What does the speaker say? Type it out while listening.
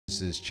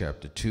Genesis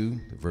chapter 2,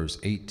 verse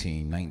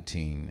 18,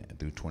 19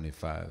 through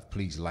 25.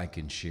 Please like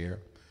and share.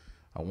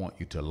 I want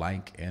you to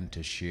like and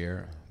to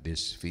share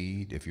this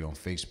feed. If you're on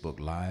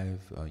Facebook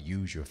Live,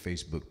 use your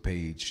Facebook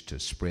page to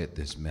spread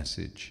this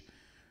message.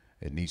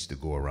 It needs to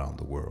go around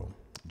the world.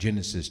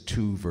 Genesis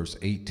 2, verse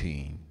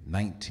 18,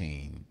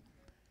 19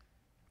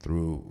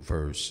 through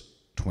verse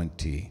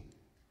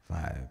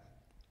 25.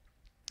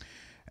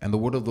 And the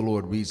word of the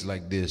Lord reads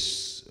like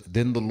this: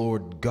 Then the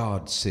Lord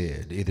God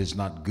said, It is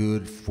not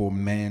good for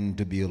man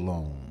to be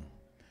alone.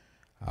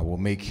 I will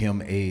make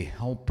him a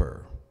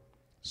helper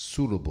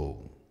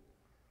suitable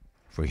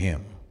for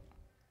him.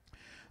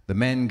 The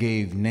man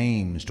gave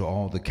names to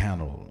all the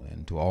cattle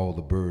and to all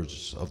the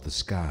birds of the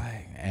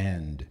sky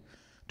and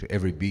to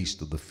every beast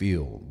of the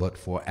field. But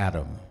for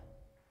Adam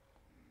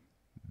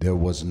there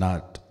was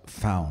not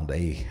found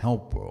a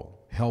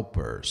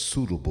helper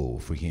suitable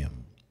for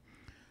him.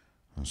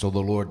 And so the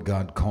Lord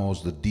God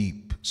caused a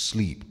deep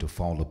sleep to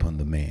fall upon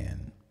the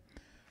man,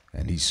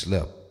 and he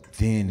slept.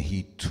 Then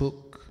he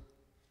took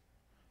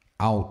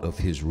out of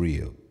his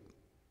ribs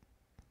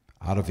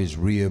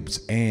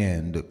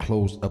and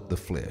closed up the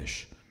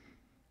flesh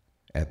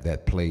at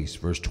that place.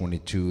 Verse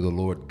 22, the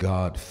Lord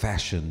God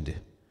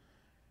fashioned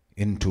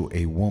into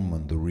a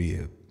woman the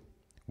rib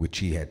which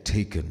he had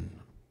taken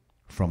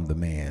from the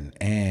man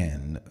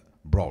and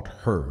brought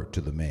her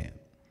to the man.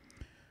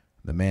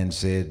 The man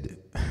said,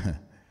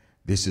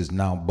 This is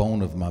now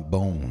bone of my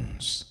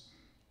bones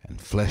and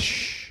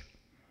flesh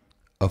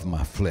of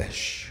my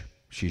flesh.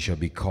 She shall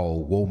be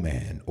called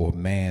woman, or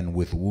man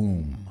with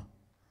womb,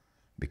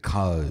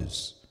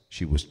 because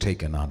she was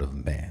taken out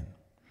of man.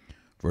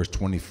 Verse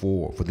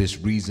 24, for this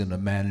reason a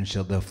man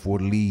shall therefore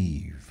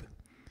leave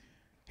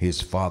his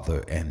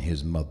father and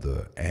his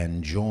mother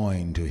and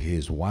join to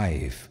his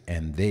wife,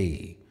 and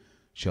they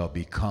shall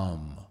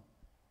become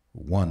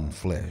one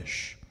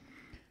flesh.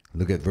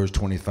 Look at verse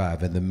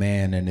 25. And the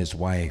man and his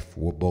wife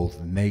were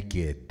both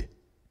naked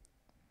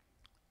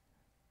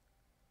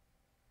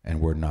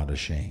and were not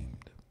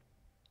ashamed.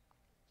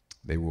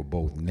 They were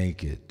both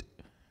naked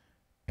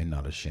and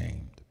not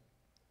ashamed.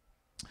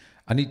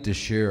 I need to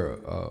share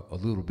a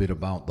little bit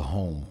about the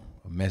home,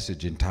 a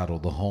message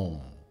entitled The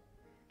Home,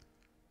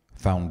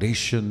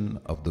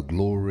 Foundation of the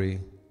Glory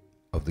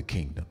of the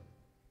Kingdom.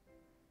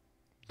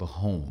 The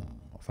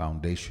home,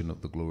 foundation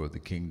of the glory of the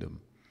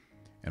kingdom.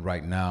 And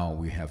right now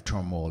we have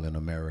turmoil in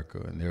America,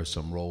 and there are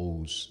some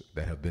roles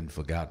that have been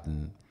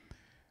forgotten,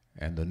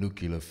 and the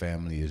nuclear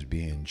family is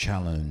being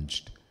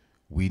challenged.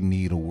 We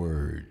need a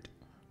word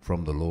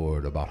from the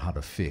Lord about how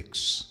to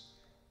fix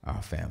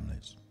our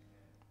families.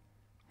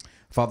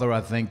 Father,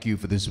 I thank you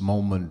for this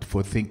moment,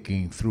 for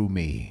thinking through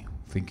me,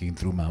 thinking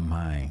through my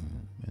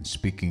mind, and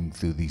speaking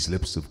through these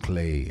lips of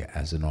clay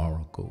as an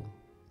oracle.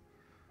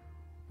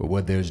 But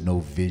where there's no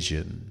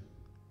vision,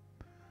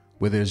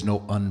 where there's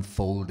no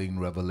unfolding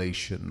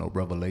revelation or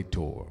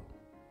revelator,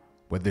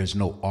 where there's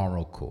no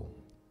oracle,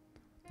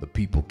 the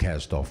people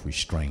cast off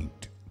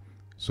restraint.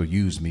 So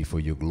use me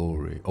for your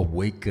glory.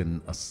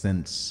 Awaken a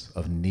sense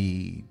of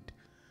need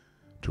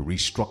to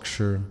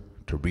restructure,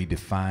 to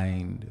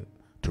redefine,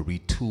 to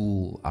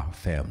retool our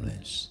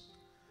families.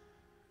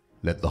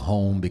 Let the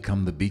home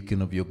become the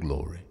beacon of your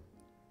glory.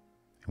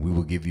 And we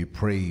will give you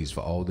praise for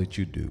all that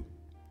you do.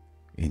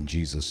 In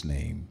Jesus'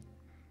 name,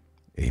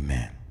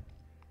 amen.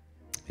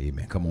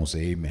 Amen. Come on,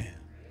 say amen.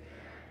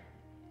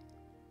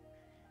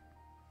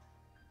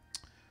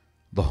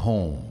 The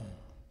home,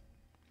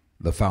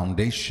 the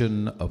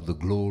foundation of the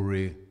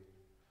glory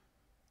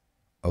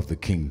of the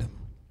kingdom.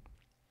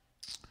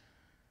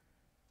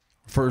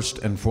 First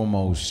and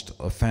foremost,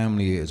 a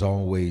family is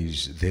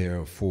always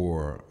there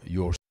for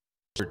your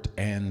support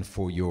and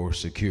for your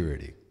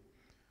security.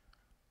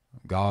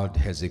 God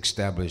has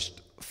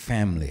established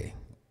family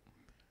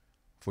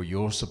for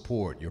your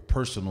support, your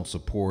personal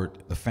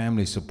support, the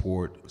family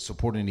support,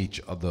 supporting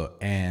each other,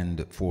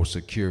 and for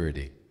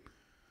security.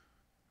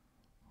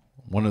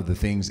 One of the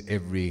things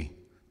every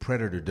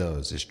predator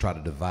does is try to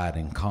divide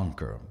and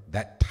conquer.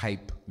 That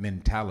type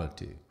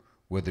mentality,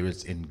 whether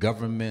it's in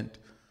government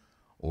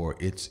or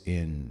it's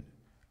in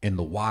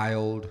the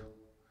wild,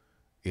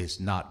 is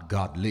not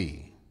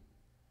godly.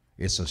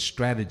 It's a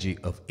strategy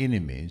of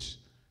enemies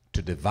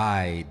to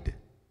divide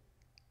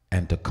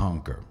and to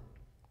conquer.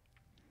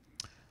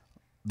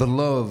 The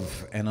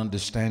love and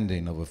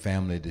understanding of a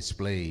family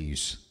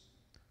displays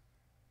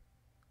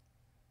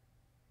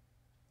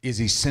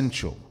is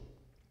essential,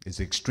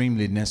 is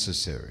extremely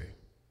necessary.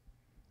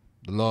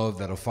 The love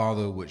that a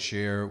father would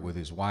share with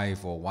his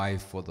wife, or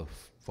wife for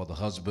the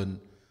husband,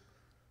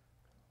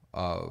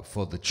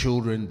 for the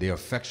children, their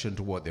affection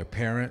toward their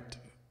parent,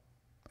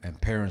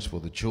 and parents for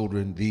the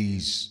children.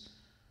 These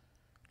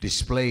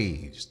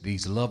displays,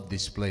 these love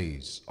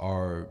displays,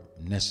 are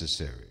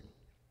necessary.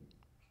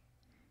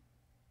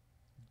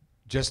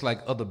 Just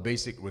like other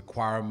basic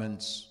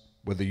requirements,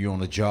 whether you're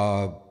on a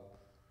job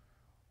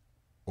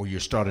or you're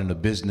starting a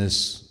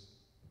business,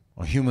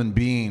 a human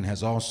being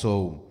has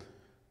also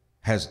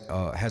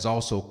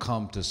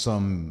come to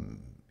some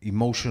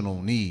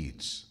emotional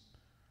needs.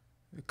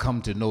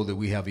 come to know that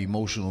we have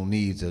emotional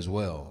needs as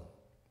well.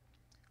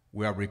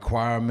 We have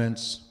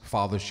requirements.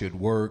 Father should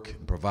work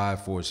and provide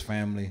for his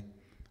family.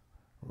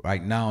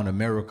 Right now in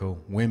America,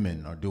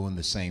 women are doing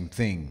the same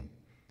thing.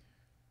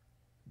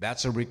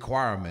 That's a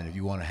requirement if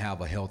you want to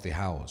have a healthy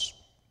house.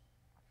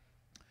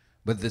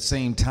 But at the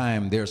same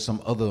time, there are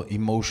some other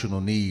emotional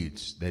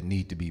needs that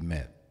need to be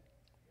met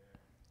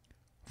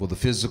for the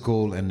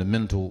physical and the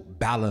mental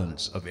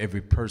balance of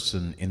every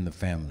person in the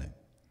family.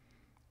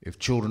 If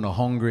children are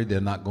hungry,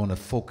 they're not going to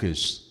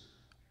focus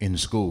in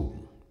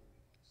school.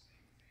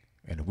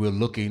 And we're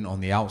looking on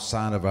the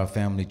outside of our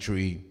family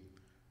tree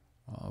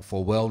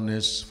for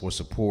wellness, for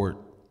support.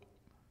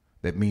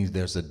 That means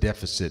there's a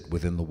deficit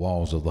within the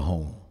walls of the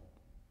home.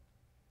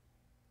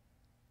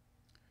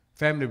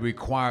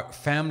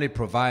 Family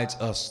provides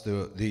us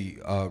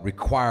the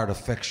required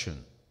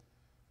affection.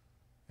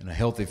 In a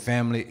healthy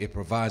family, it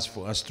provides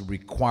for us the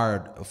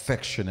required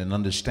affection and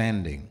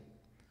understanding,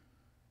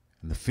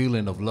 and the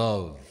feeling of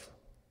love,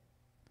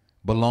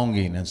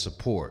 belonging, and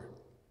support.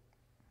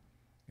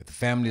 If the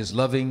family is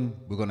loving,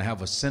 we're going to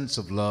have a sense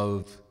of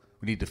love.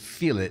 We need to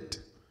feel it.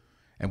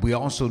 And we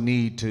also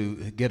need to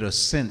get a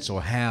sense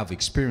or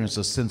experience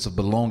a sense of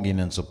belonging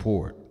and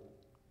support.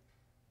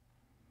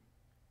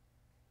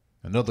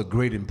 Another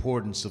great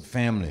importance of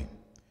family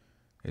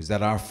is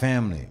that our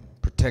family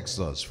protects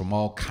us from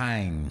all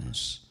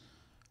kinds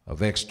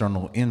of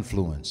external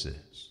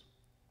influences.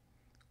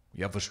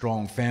 You have a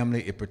strong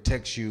family, it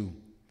protects you,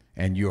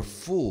 and you're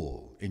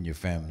full in your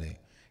family.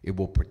 It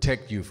will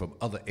protect you from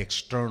other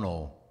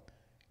external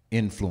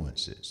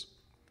influences.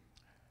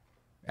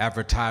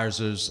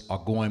 Advertisers are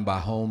going by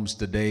homes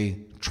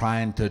today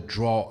trying to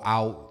draw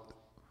out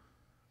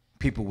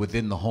people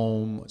within the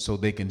home so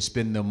they can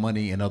spend their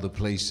money in other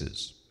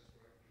places.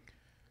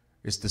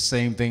 It's the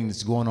same thing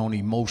that's going on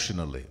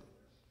emotionally.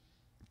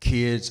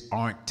 Kids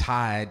aren't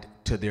tied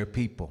to their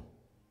people.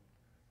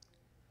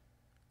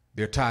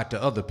 They're tied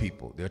to other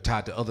people. They're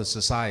tied to other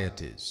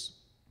societies.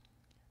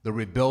 The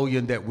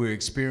rebellion that we're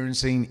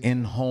experiencing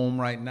in home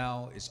right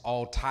now is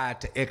all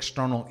tied to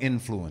external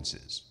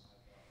influences.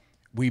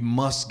 We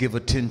must give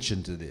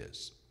attention to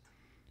this.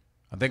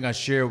 I think I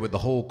shared with the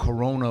whole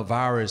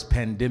coronavirus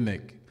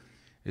pandemic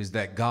is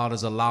that God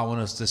is allowing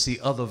us to see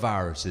other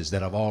viruses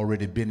that have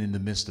already been in the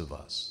midst of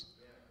us.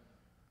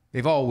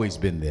 They've always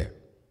been there.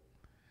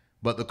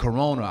 But the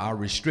corona, our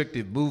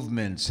restrictive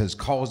movements, has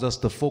caused us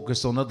to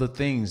focus on other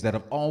things that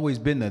have always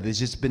been there. They've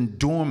just been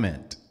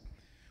dormant,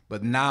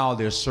 but now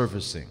they're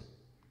surfacing.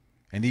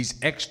 And these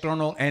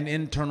external and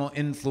internal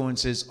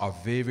influences are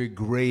very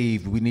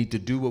grave. We need to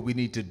do what we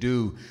need to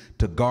do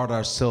to guard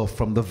ourselves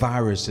from the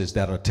viruses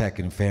that are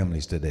attacking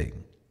families today.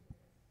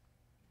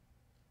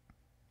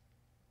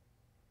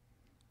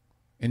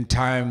 In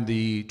time,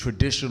 the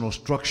traditional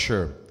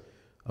structure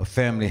of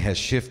family has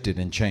shifted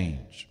and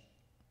changed.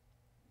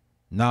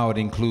 Now it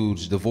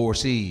includes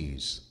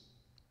divorcees,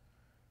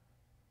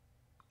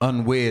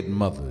 unwed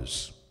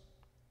mothers,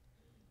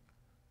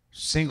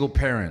 single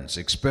parents,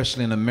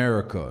 especially in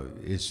America,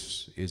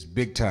 is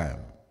big time.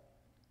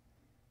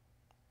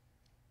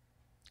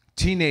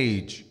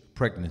 Teenage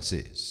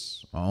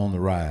pregnancies are on the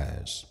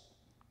rise,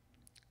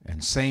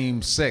 and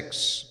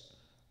same-sex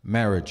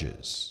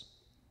marriages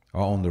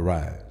are on the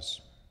rise.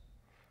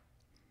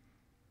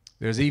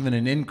 There's even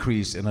an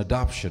increase in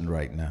adoption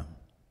right now.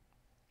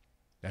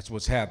 That's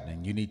what's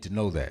happening. You need to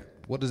know that.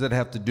 What does that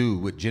have to do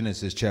with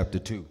Genesis chapter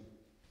 2?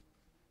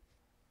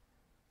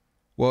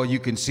 Well, you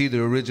can see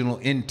the original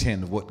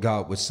intent of what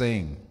God was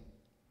saying.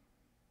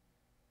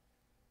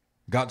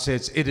 God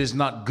says, it is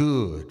not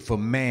good for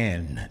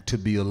man to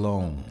be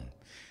alone.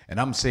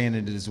 And I'm saying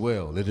it as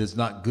well. It is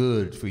not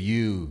good for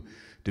you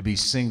to be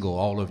single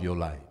all of your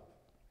life.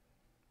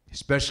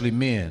 Especially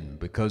men,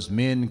 because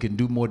men can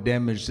do more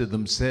damage to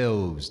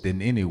themselves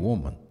than any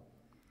woman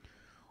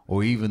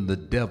or even the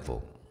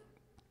devil.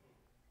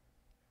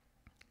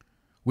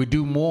 We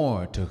do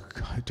more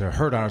to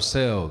hurt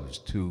ourselves,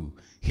 to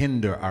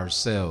hinder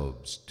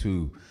ourselves,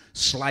 to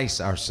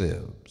slice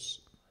ourselves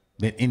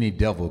than any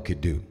devil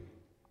could do.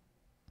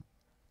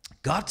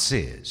 God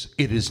says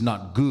it is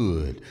not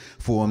good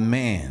for a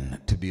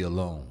man to be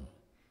alone.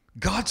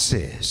 God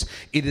says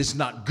it is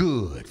not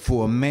good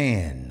for a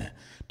man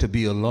to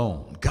be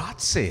alone.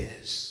 God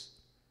says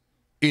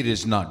it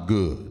is not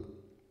good.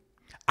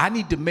 I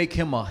need to make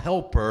him a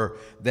helper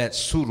that's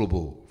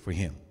suitable for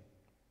him.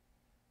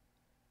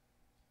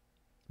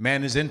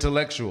 Man is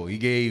intellectual. He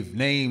gave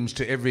names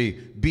to every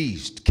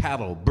beast,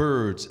 cattle,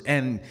 birds,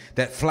 and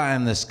that fly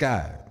in the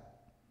sky.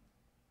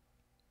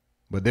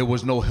 But there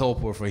was no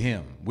helper for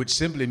him, which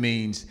simply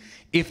means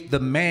if the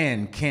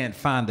man can't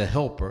find a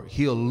helper,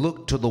 he'll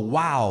look to the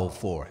wild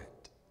for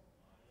it.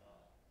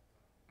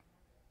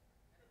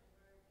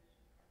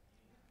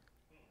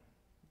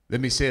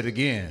 Let me say it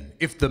again.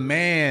 If the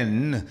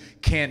man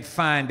can't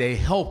find a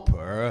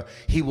helper,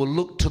 he will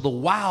look to the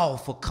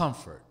wild for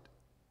comfort.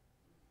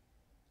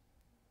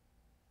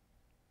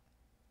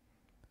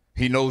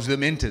 He knows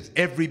them into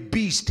every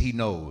beast he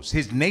knows.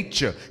 His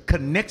nature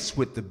connects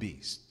with the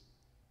beast.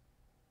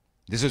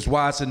 This is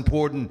why it's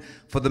important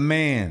for the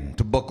man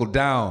to buckle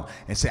down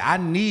and say, I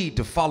need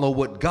to follow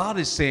what God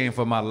is saying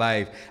for my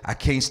life. I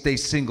can't stay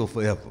single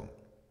forever.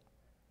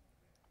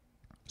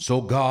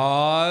 So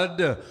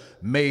God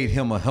made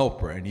him a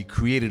helper, and he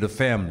created a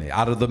family.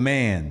 Out of the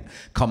man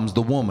comes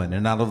the woman,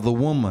 and out of the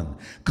woman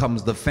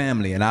comes the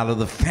family, and out of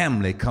the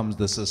family comes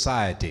the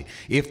society.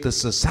 If the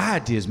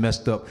society is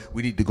messed up,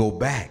 we need to go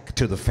back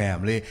to the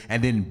family,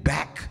 and then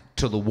back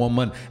to the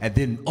woman, and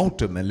then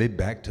ultimately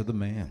back to the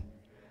man.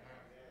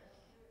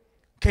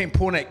 Can't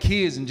point at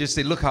kids and just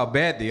say, look how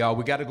bad they are.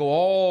 We got to go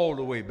all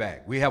the way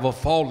back. We have a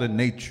fallen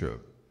nature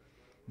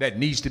that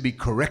needs to be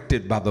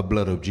corrected by the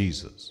blood of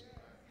Jesus.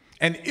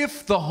 And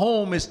if the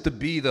home is to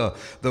be the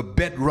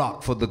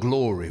bedrock for the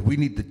glory, we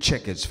need to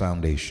check its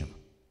foundation.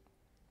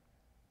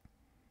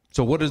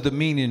 So what is the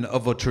meaning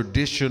of a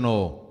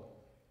traditional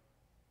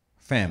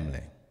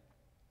family?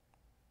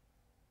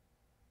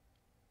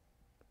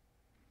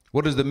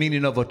 What is the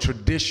meaning of a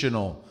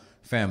traditional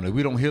family?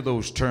 We don't hear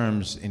those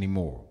terms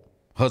anymore.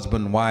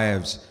 Husband,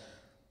 wives,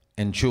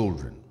 and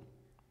children.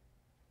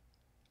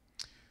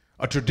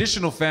 A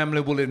traditional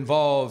family will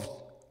involve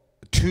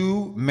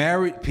two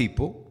married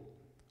people,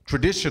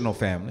 traditional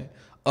family,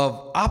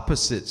 of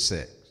opposite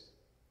sex,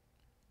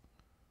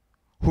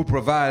 who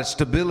provide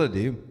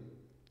stability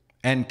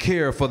and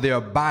care for their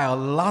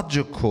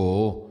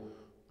biological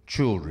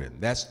children.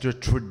 That's the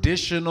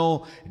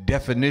traditional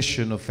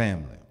definition of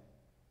family.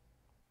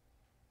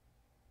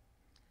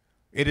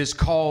 It is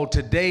called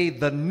today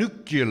the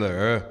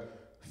nuclear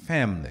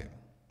family.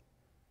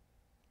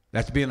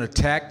 That's being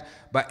attacked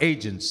by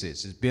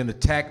agencies. It's being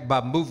attacked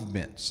by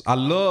movements. I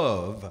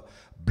love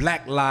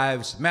Black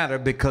Lives Matter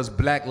because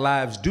Black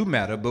lives do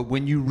matter, but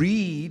when you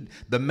read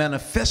the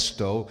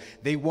manifesto,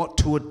 they want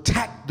to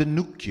attack the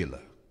nuclear.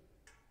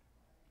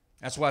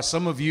 That's why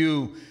some of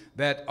you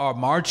that are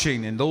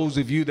marching and those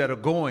of you that are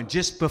going,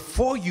 just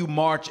before you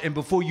march and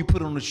before you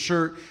put on a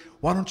shirt,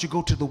 why don't you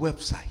go to the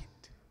website?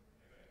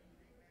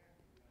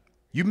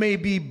 You may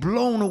be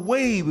blown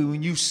away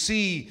when you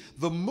see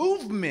the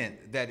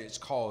movement that it's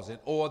causing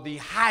or the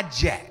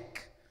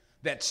hijack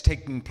that's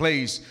taking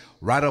place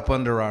right up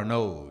under our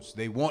nose.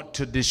 They want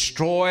to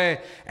destroy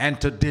and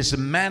to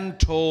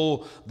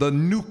dismantle the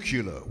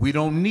nuclear. We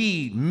don't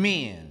need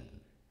men.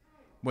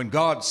 When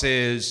God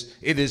says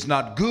it is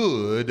not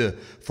good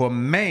for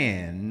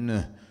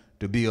man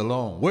to be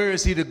alone. Where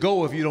is he to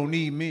go if you don't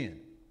need men?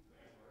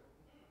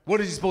 What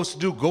is he supposed to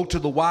do? Go to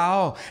the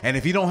wild? And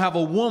if he don't have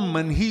a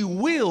woman, he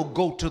will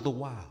go to the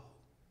wild.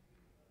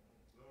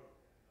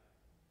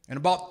 In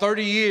about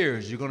 30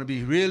 years, you're going to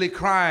be really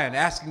crying,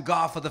 asking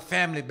God for the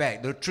family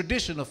back, the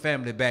traditional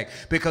family back.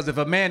 Because if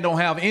a man don't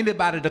have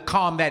anybody to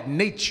calm that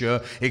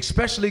nature,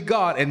 especially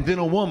God, and then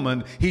a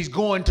woman, he's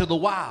going to the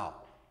wild.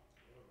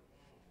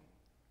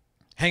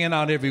 Hanging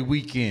out every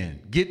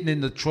weekend, getting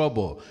into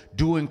trouble,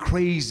 doing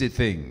crazy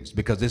things,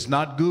 because it's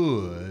not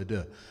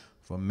good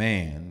for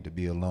man to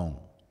be alone.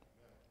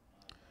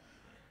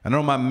 I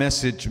know my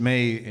message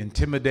may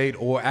intimidate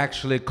or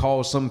actually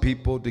cause some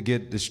people to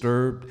get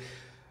disturbed,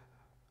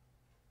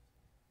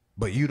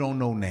 but you don't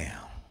know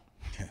now.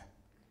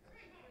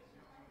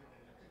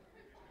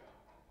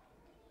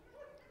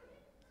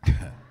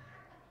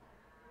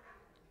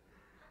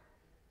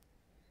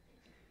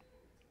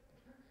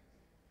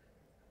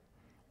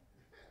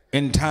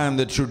 In time,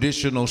 the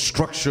traditional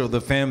structure of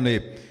the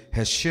family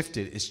has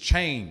shifted, it's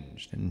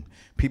changed, and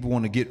people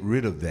want to get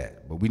rid of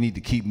that, but we need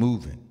to keep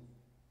moving.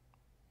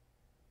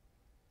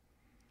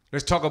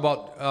 Let's talk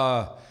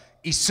about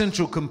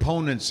essential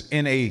components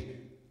in a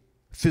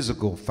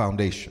physical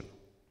foundation,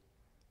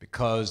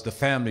 because the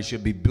family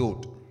should be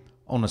built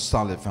on a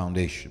solid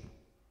foundation.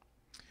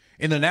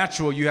 In the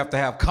natural, you have to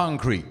have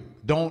concrete.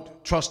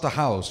 Don't trust a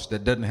house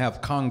that doesn't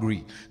have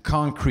concrete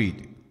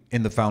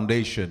in the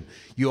foundation.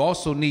 You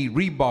also need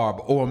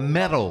rebar or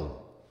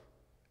metal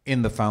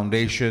in the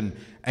foundation,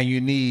 and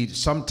you need,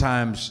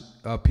 sometimes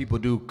people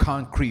do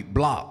concrete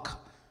block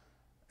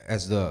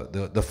as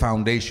the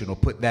foundation, or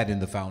put that in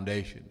the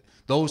foundation.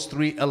 Those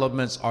three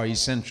elements are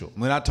essential.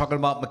 We're not talking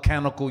about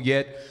mechanical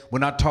yet. We're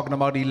not talking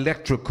about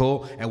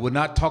electrical, and we're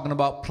not talking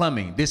about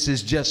plumbing. This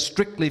is just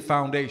strictly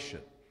foundation.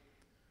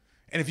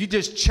 And if you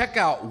just check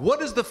out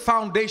what is the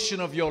foundation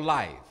of your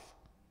life,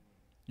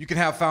 you can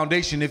have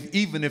foundation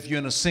even if you're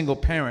in a single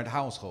parent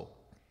household.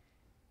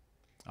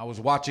 I was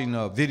watching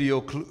a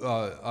video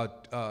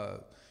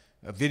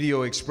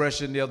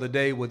expression the other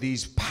day where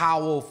these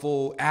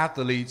powerful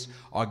athletes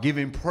are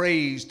giving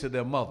praise to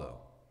their mother.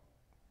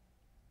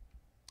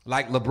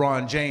 Like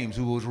LeBron James,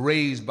 who was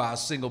raised by a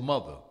single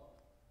mother.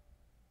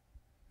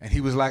 And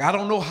he was like, I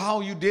don't know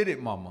how you did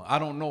it, mama. I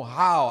don't know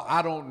how.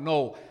 I don't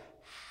know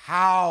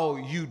how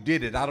you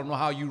did it. I don't know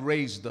how you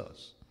raised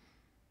us.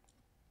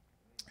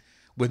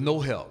 With no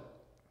help.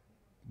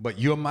 But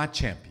you're my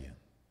champion.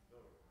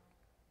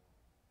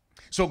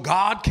 So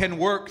God can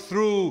work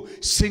through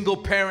single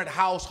parent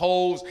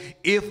households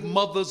if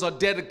mothers are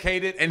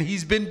dedicated, and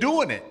he's been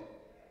doing it.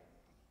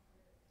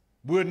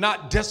 We're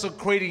not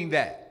desecrating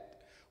that.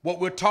 What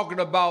we're talking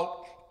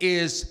about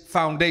is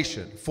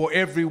foundation. For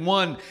every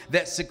one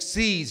that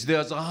succeeds,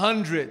 there's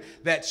 100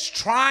 that's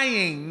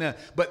trying,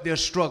 but they're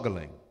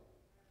struggling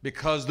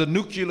because the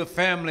nuclear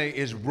family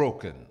is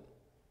broken.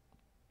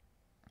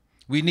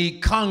 We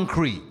need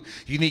concrete.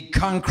 You need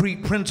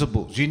concrete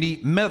principles. You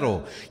need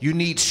metal. You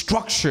need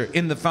structure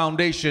in the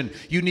foundation.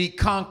 You need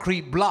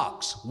concrete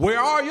blocks. Where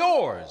are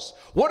yours?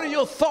 What are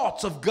your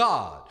thoughts of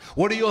God?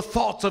 What are your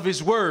thoughts of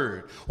His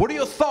Word? What are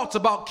your thoughts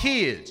about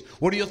kids?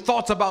 What are your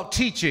thoughts about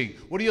teaching?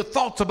 What are your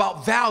thoughts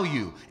about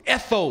value,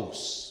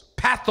 ethos,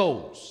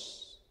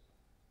 pathos,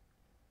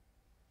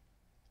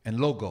 and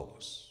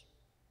logos?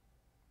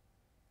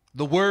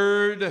 The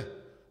Word,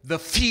 the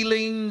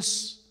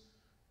feelings,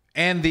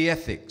 and the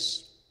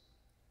ethics.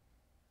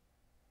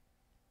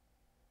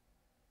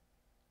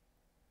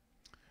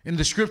 In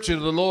the scripture,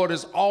 the Lord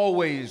is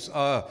always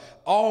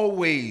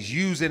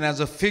using as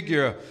a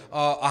figure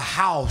a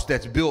house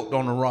that's built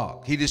on a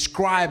rock. He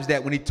describes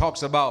that when He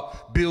talks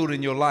about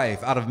building your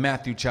life out of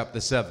Matthew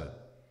chapter 7.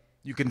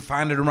 You can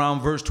find it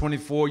around verse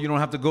 24. You don't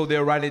have to go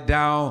there, write it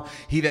down.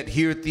 He that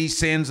heareth these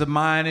sayings of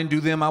mine and do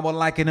them, I will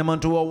liken him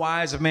unto a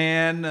wise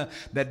man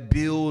that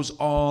builds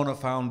on a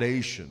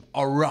foundation,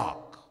 a rock.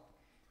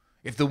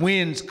 If the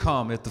winds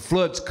come, if the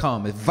floods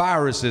come, if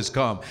viruses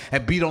come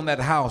and beat on that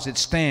house, it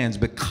stands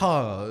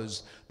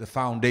because the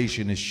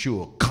foundation is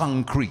sure.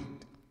 Concrete,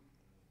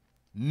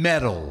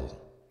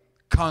 metal,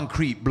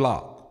 concrete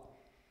block.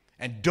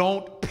 And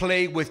don't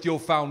play with your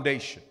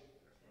foundation.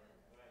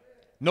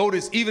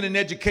 Notice even in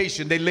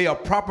education, they lay a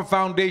proper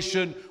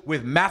foundation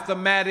with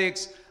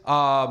mathematics.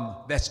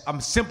 That's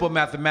simple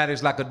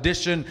mathematics like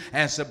addition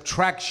and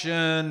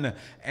subtraction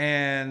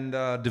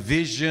and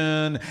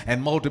division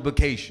and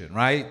multiplication,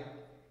 right?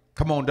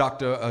 Come on,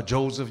 Dr.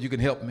 Joseph, you can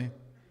help me.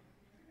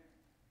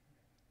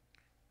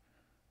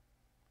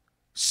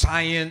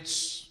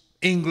 Science,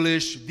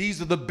 English,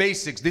 these are the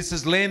basics. This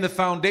is laying the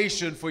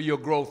foundation for your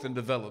growth and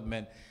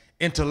development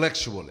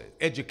intellectually,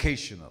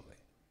 educationally.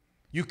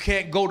 You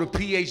can't go to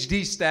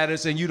PhD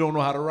status and you don't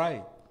know how to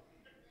write.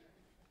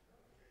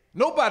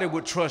 Nobody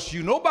would trust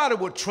you. Nobody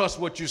would trust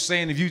what you're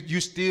saying if you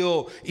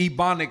still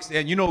ebonics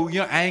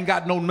and I ain't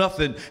got no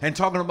nothing and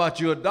talking about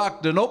you're a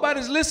doctor.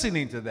 Nobody's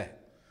listening to that.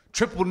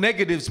 Triple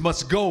negatives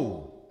must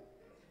go.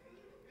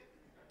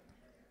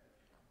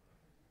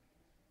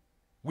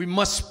 We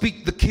must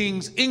speak the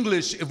King's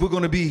English if we're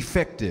going to be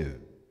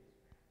effective.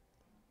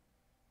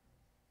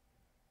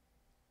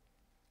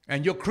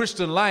 And your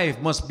Christian life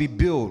must be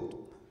built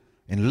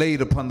and laid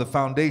upon the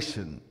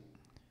foundation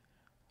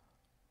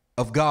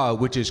of God,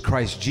 which is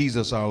Christ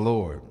Jesus our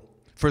Lord.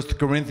 1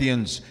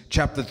 Corinthians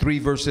chapter 3,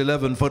 verse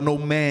 11, for no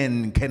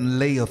man can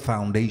lay a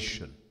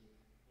foundation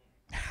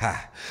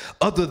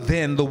other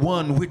than the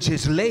one which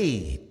is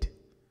laid,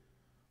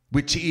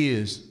 which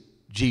is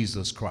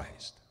Jesus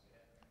Christ.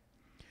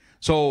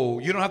 So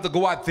you don't have to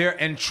go out there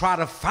and try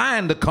to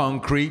find the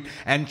concrete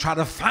and try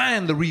to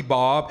find the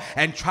rebar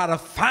and try to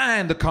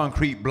find the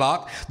concrete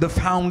block. The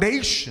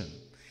foundation,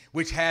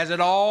 which has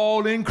it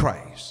all in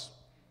Christ,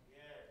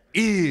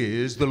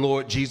 is the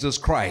Lord Jesus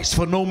Christ.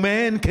 For no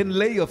man can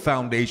lay a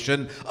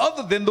foundation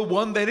other than the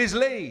one that is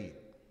laid.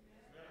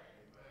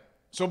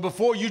 So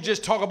before you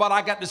just talk about,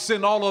 I got to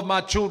send all of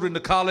my children to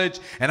college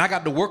and I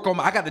got to work on,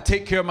 I got to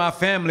take care of my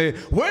family.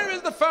 Where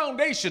is the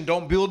foundation?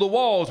 Don't build the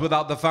walls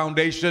without the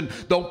foundation.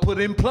 Don't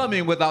put in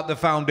plumbing without the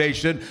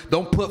foundation.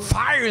 Don't put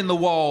fire in the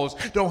walls.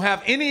 Don't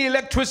have any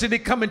electricity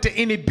coming to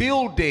any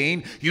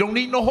building. You don't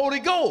need no Holy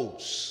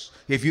Ghost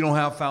if you don't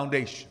have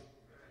foundation.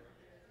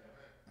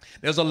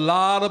 There's a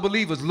lot of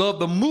believers love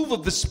the move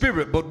of the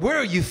Spirit, but where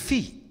are your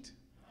feet?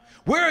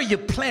 Where are you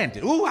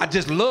planted? Ooh, I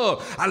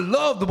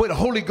love the way the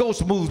Holy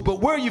Ghost moves,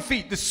 but where are your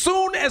feet? As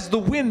soon as the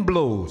wind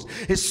blows,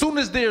 as soon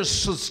as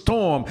there's a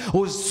storm,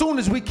 or as soon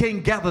as we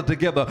can't gather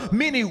together,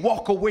 many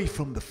walk away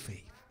from the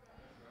faith.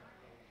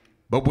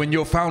 But when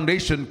your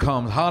foundation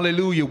comes,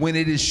 hallelujah, when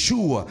it is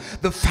sure,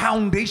 the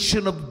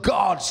foundation of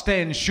God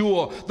stands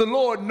sure. The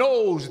Lord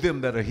knows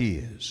them that are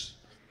His.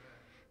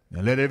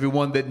 And let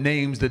everyone that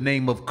names the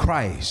name of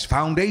Christ,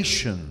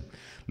 foundation,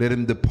 let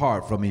him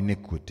depart from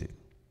iniquity.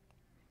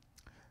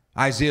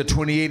 Isaiah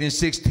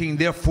 28:16,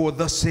 therefore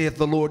thus saith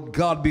the Lord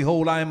God,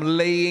 behold, I am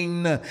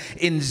laying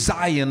in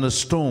Zion a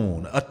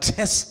stone, a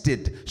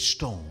tested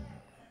stone,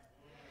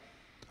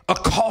 a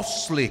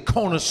costly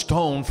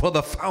cornerstone for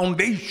the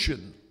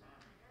foundation.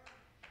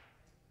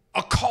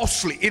 A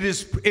costly, it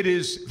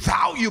is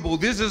valuable.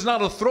 This is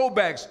not a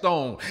throwback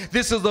stone.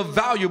 This is a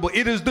valuable,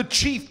 it is the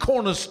chief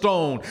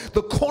cornerstone,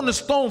 the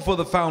cornerstone for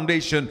the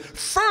foundation,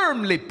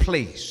 firmly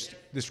placed,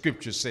 the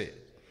scripture said.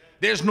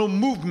 There's no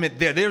movement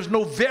there. There's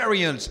no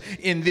variance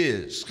in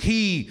this.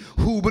 He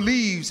who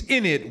believes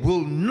in it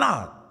will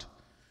not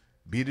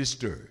be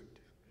disturbed.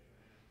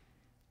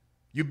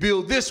 You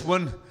build this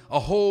one, a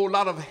whole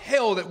lot of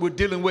hell that we're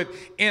dealing with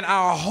in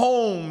our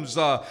homes.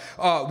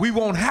 We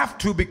won't have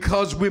to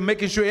because we're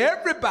making sure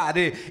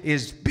everybody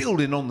is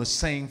building on the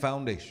same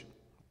foundation.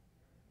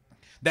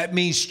 That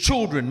means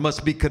children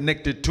must be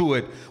connected to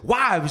it.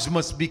 Wives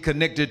must be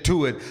connected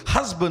to it.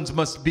 Husbands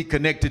must be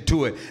connected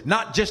to it.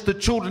 Not just the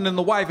children and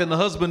the wife and the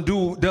husband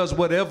does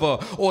whatever,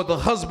 or the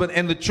husband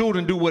and the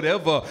children do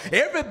whatever.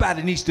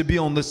 Everybody needs to be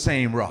on the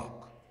same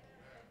rock.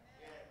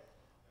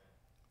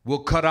 We'll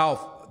cut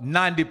off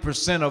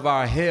 90% of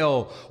our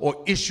hell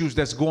or issues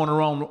that's going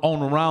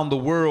around the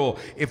world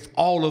if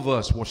all of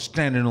us were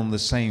standing on the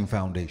same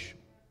foundation.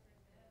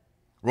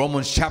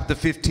 Romans chapter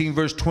 15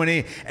 verse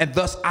 20, and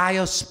thus I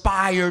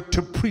aspire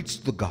to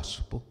preach the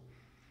gospel,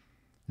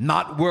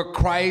 not where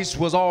Christ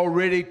was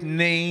already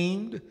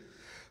named,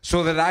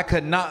 so that I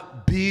could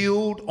not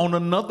build on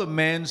another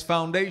man's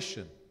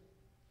foundation.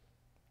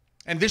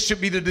 And this should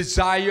be the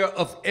desire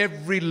of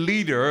every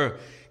leader,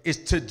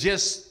 is to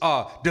just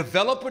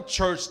develop a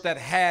church that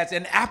has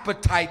an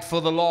appetite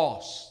for the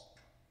lost.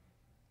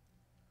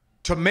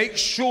 To make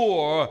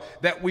sure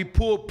that we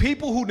pull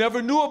people who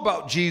never knew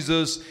about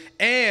Jesus,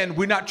 and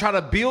we're not trying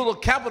to build or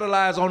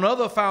capitalize on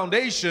other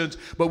foundations,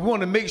 but we want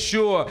to make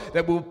sure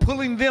that we're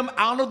pulling them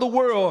out of the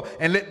world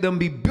and let them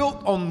be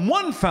built on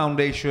one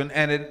foundation,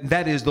 and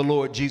that is the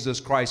Lord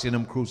Jesus Christ and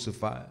Him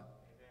crucified.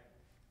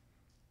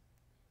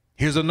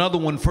 Here's another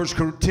one,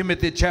 1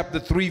 Timothy chapter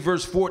 3,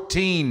 verse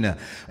 14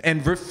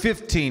 and verse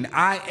 15.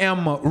 I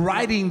am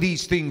writing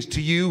these things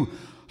to you,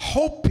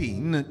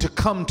 hoping to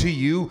come to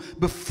you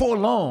before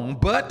long,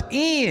 but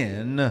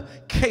in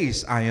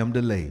case I am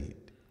delayed,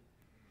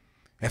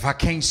 if I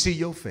can't see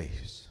your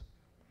face,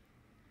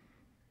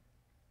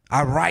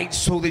 I write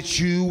so that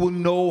you will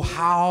know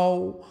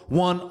how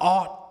one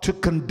ought to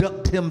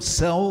conduct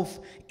himself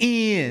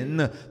in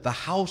the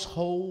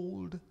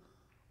household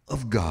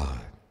of God,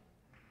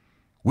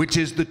 which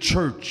is the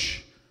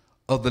church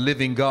of the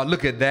living God.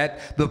 Look at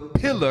that, the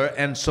pillar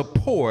and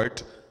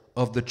support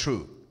of the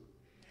truth.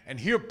 And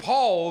here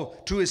Paul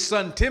to his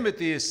son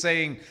Timothy is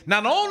saying,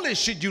 not only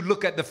should you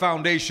look at the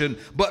foundation,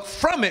 but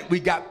from it we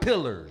got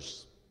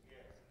pillars.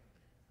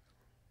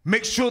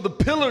 Make sure the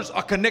pillars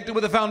are connected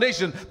with the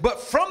foundation,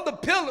 but from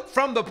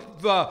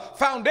the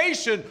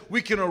foundation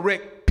we can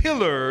erect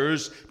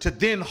pillars to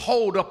then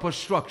hold up a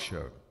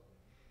structure.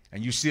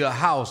 And you see a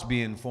house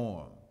being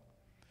formed.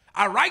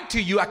 I write to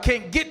you, I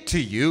can't get to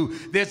you.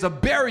 There's a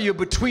barrier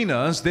between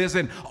us. There's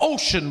an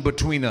ocean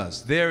between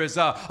us. There is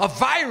a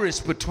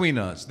virus between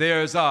us.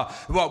 There's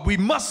we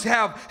must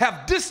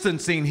have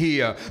distancing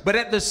here. But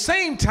at the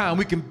same time,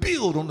 we can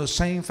build on the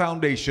same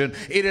foundation.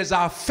 It is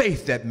our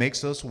faith that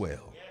makes us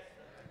well.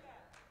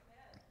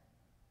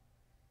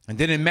 And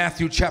then in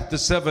Matthew chapter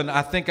 7,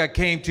 I think I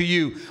came to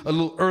you a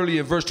little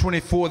earlier, verse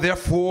 24.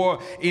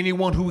 Therefore,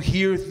 anyone who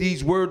hears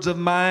these words of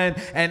mine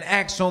and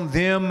acts on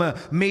them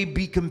may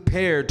be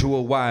compared to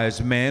a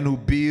wise man who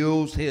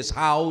builds his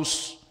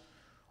house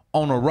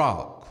on a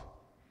rock.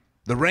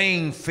 The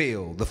rain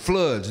fell, the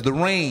floods, the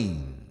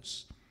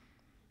rains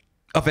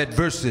of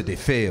adversity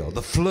fell,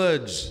 the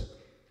floods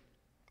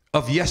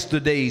of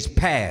yesterday's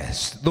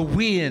past, the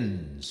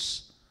winds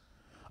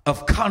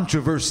of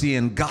controversy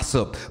and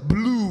gossip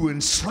blew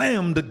and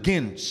slammed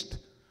against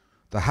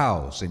the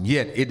house, and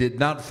yet it did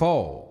not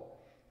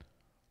fall,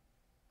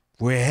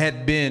 for it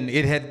had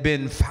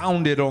been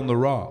founded on the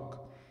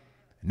rock.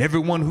 And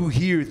everyone who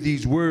hears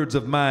these words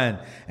of mine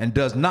and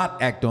does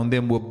not act on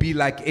them will be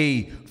like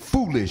a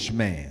foolish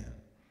man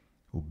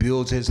who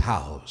builds his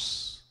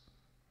house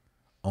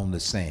on the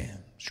sand.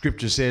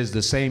 Scripture says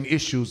the same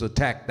issues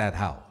attacked that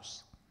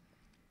house.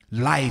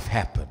 Life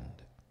happened,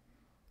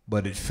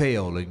 but it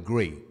fell, and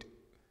great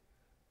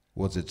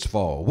was its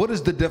fall. What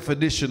is the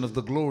definition of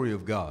the glory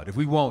of God? If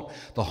we want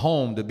the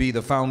home to be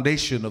the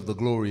foundation of the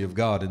glory of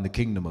God in the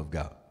kingdom of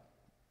God.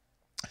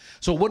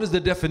 So what is the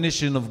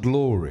definition of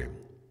glory?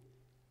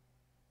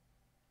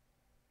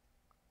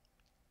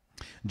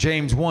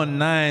 James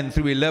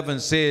 1:9-11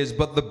 says,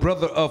 but the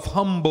brother of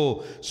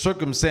humble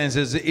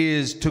circumstances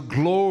is to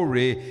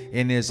glory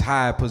in his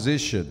high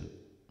position.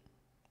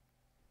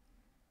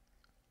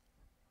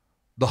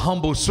 The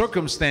humble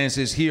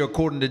circumstances here,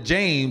 according to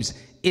James,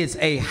 is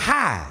a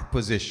high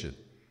position,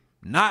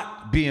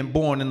 not being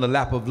born in the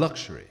lap of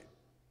luxury.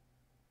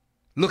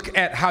 Look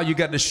at how you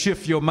got to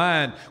shift your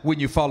mind when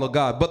you follow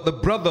God. But the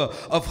brother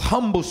of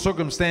humble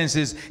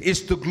circumstances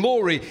is to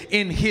glory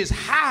in his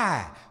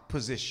high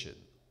position.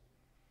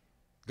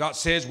 God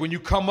says when you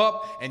come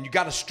up and you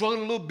got to struggle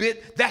a little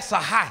bit, that's a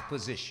high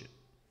position.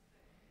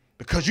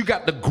 Because you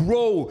got to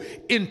grow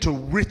into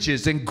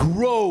riches and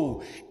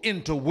grow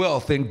into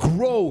wealth and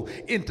grow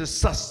into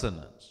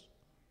sustenance.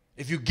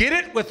 If you get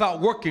it without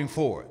working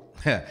for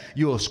it,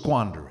 you'll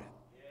squander it.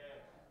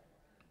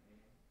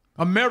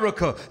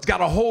 America's got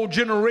a whole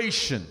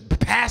generation,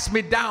 pass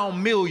me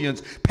down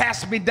millions,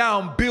 pass me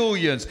down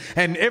billions,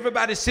 and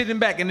everybody's sitting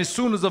back, and as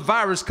soon as a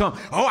virus comes,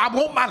 oh, I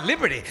want my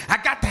liberty. I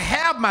got to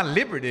have my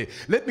liberty.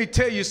 Let me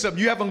tell you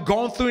something. You haven't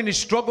gone through any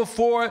struggle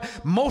for it.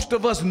 Most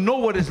of us know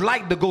what it's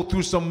like to go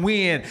through some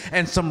wind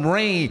and some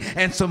rain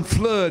and some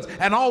floods,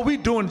 and all we're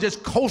doing is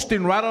just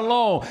coasting right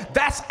along.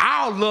 That's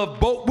our love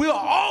boat. We're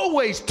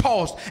always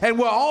tossed and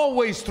we're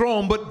always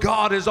thrown, but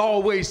God is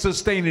always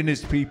sustaining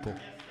his people.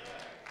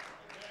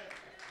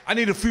 I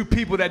need a few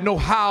people that know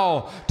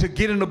how to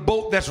get in a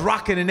boat that's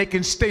rocking and they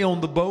can stay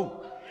on the boat.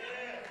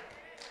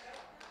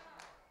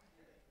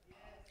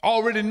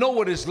 Already know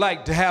what it's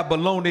like to have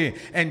bologna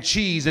and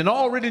cheese, and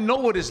already know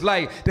what it's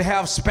like to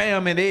have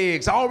spam and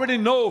eggs. I already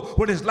know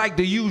what it's like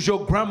to use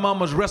your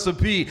grandmama's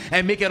recipe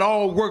and make it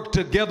all work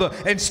together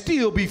and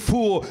still be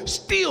full,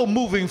 still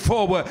moving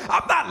forward.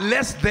 I'm not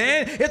less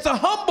than. It's a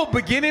humble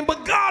beginning,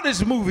 but God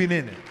is moving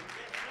in it.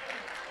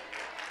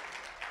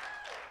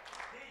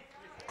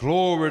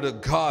 Glory to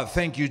God.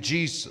 Thank you,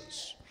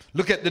 Jesus.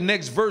 Look at the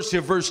next verse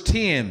here, verse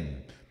 10.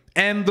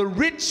 And the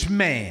rich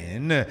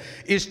man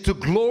is to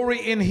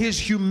glory in his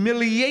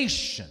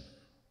humiliation,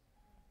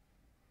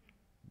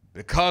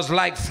 because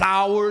like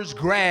flowers,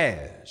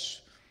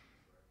 grass,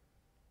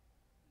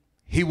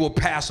 he will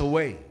pass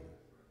away.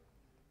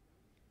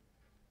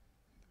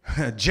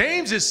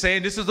 James is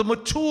saying this is a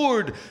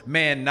matured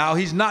man now.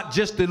 He's not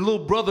just the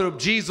little brother of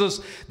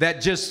Jesus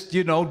that just,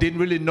 didn't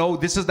really know.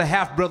 This is the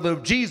half brother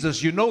of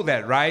Jesus. You know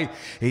that, right?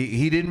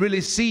 He didn't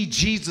really see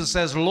Jesus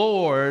as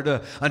Lord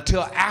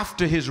until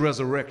after his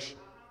resurrection.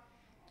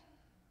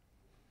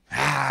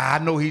 I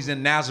know he's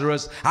in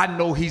Nazareth. I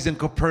know he's in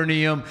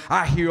Capernaum.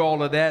 I hear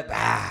all of that.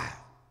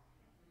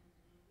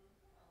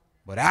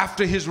 But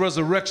after his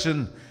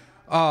resurrection,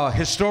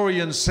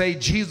 historians say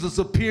Jesus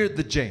appeared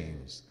to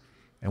James.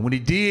 And when he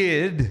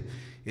did,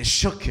 it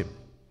shook him.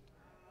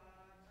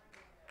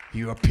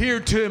 He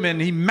appeared to him and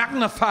he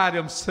magnified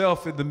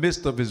himself in the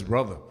midst of his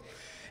brother.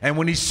 And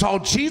when he saw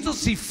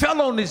Jesus, he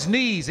fell on his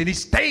knees and he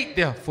stayed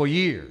there for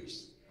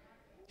years.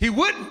 He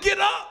wouldn't get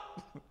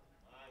up.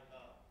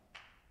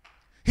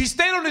 He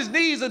stayed on his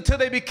knees until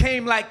they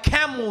became like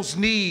camel's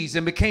knees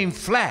and became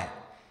flat.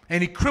 And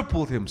he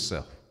crippled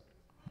himself.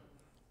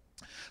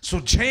 So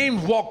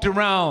James walked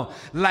around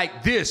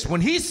like this.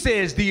 When he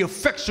says the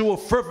effectual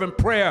fervent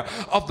prayer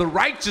of the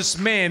righteous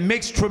man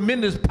makes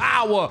tremendous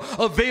power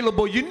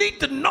available, you need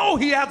to know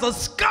he has a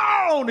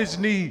scar on his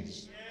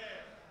knees.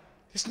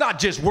 It's not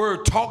just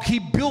word talk. He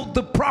built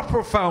the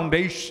proper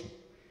foundation.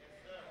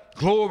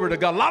 Glory to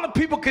God. A lot of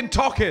people can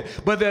talk it,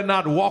 but they're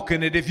not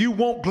walking it. If you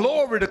want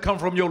glory to come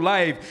from your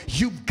life,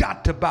 you've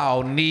got to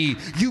bow knee.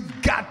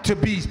 You've got to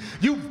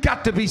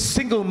be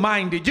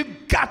single-minded.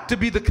 You've got to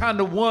be the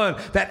kind of one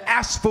that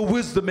asks for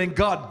wisdom and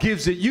God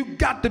gives it. You've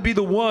got to be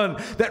the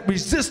one that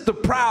resists the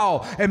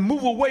proud and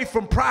move away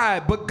from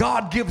pride, but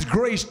God gives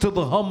grace to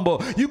the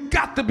humble. You've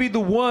got to be the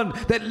one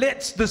that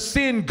lets the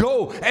sin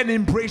go and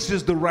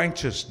embraces the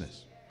righteousness.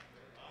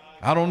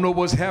 I don't know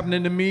what's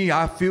happening to me.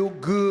 I feel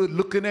good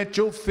looking at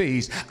your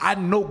face. I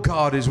know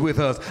God is with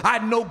us. I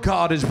know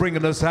God is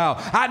bringing us out.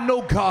 I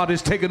know God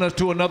is taking us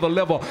to another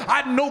level.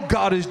 I know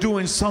God is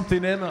doing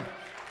something in us.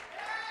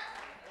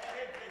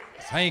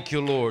 Thank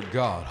you, Lord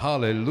God.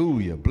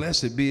 Hallelujah.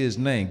 Blessed be his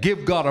name.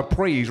 Give God a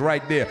praise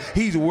right there.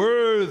 He's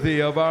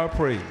worthy of our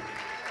praise.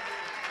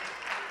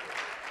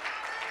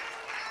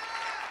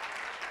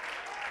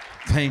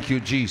 Thank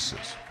you,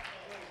 Jesus.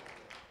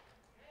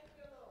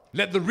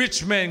 Let the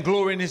rich man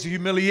glory in his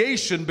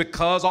humiliation,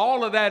 because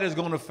all of that is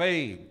going to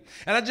fade.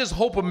 And I just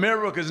hope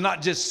America is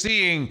not just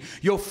seeing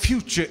your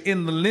future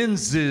in the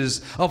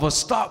lenses of a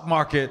stock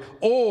market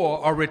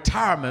or a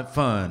retirement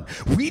fund.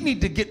 We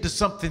need to get to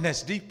something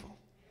that's deeper.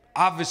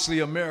 Obviously,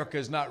 America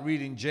is not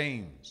reading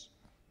James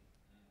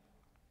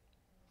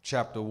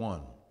chapter 1.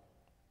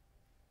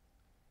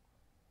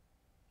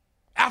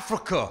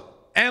 Africa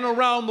and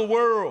around the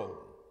world,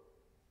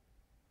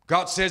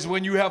 God says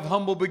when you have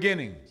humble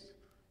beginnings,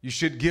 you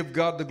should give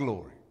God the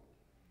glory.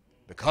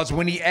 Because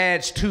when he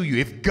adds to you,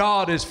 if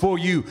God is for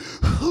you,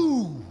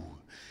 who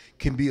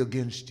can be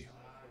against you?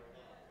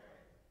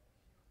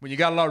 When you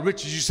got a lot of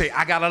riches, you say,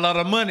 I got a lot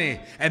of money,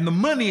 and the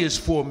money is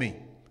for me.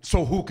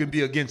 So who can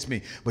be against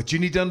me? But you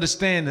need to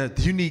understand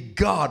that you need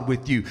God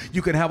with you.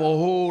 You can have a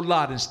whole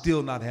lot and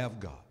still not have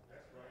God.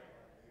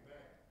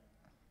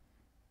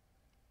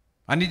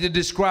 I need to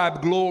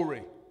describe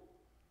glory.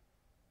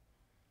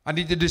 I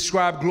need to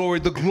describe glory.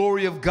 The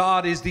glory of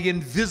God is the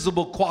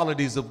invisible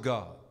qualities of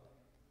God.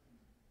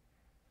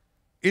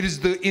 It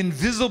is the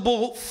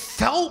invisible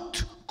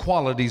felt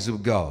qualities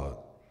of God.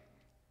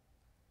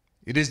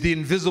 It is the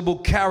invisible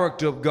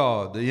character of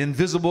God, the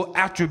invisible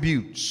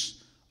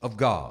attributes of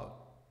God,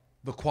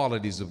 the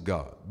qualities of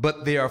God.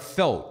 But they are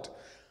felt.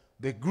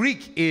 The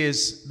Greek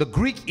is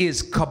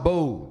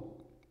kabod,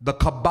 the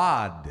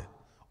kabod,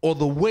 or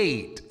the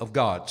weight of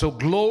God. So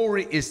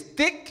glory is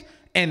thick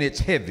and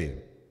it's heavy.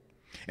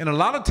 And a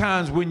lot of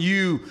times when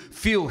you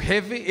feel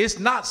heavy, it's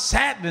not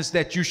sadness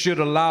that you should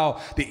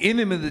allow the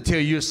enemy to tell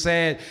you you're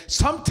sad.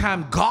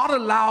 Sometimes God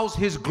allows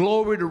his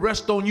glory to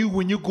rest on you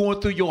when you're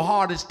going through your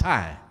hardest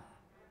time.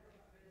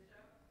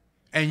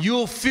 And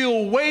you'll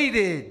feel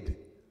weighted.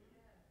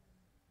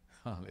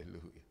 Hallelujah.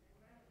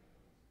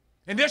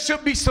 And there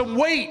should be some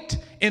weight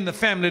in the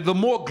family. The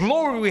more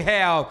glory we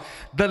have,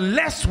 the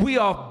less we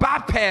are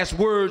bypass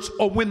words,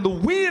 or when the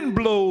wind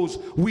blows,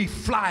 we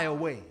fly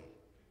away.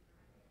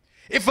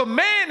 If a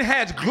man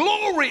has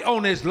glory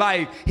on his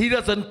life, he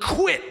doesn't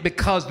quit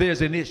because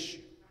there's an issue.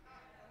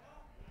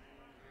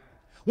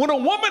 When a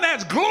woman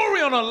has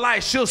glory on her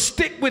life, she'll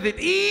stick with it.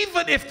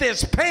 Even if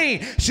there's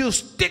pain, she'll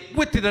stick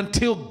with it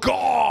until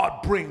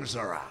God brings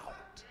her out.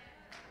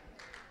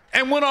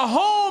 And when a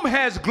home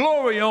has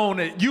glory on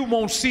it, you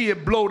won't see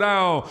it blow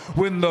down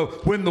when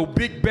the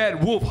big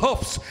bad wolf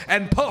huffs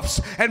and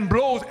puffs and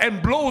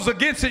blows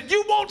against it.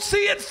 You won't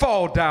see it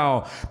fall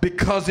down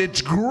because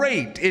it's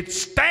great. It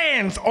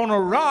stands on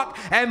a rock,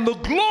 and the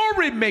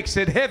glory makes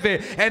it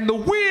heavy, and the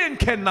wind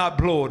cannot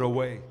blow it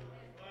away.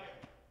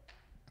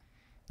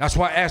 That's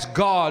why I ask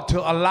God to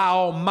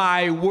allow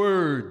my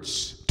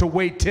words to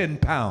weigh 10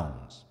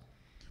 pounds.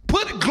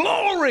 Put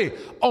glory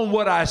on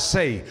what I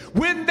say.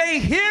 When they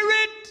hear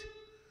it,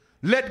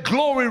 let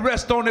glory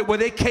rest on it where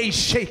they can't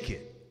shake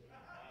it.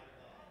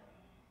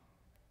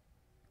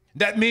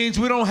 That means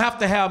we don't have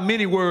to have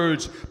many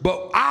words,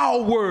 but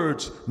our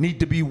words need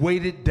to be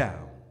weighted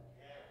down.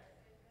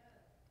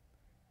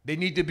 They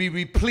need to be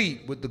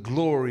replete with the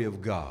glory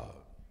of God.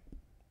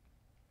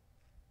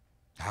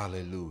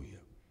 Hallelujah.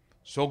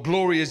 So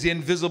glory is the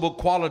invisible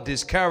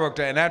qualities,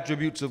 character, and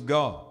attributes of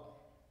God,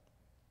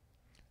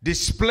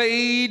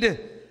 displayed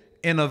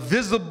in a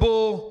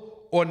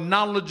visible or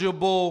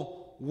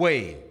knowledgeable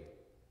way.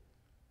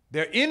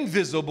 They're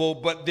invisible,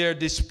 but they're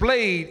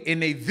displayed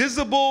in a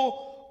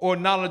visible or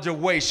knowledgeable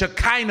way.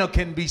 Shekinah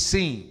can be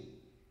seen.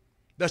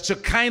 The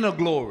Shekinah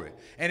glory.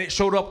 And it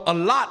showed up a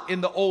lot in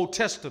the Old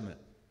Testament.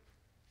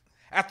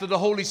 After the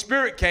Holy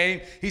Spirit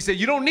came, he said,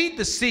 you don't need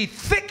to see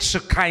thick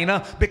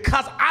Shekinah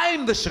because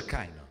I'm the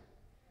Shekinah.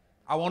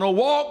 I want to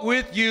walk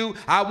with you.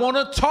 I want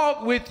to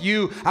talk with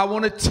you. I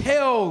want to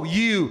tell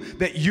you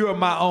that you're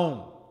my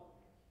own.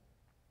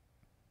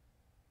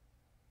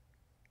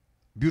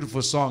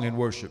 Beautiful song in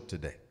worship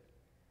today.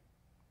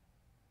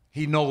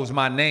 He knows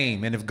my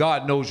name. And if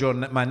God knows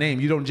my name,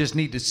 you don't just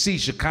need to see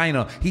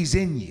Shekinah. He's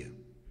in you.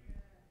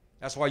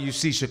 That's why you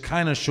see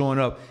Shekinah showing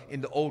up in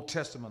the Old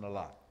Testament a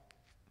lot.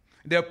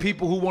 There are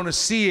people who want to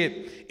see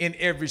it in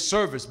every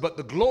service, but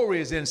the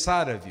glory is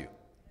inside of you.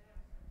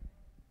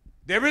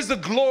 There is a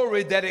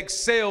glory that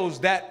excels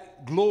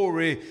that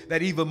glory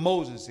that even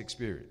Moses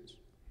experienced.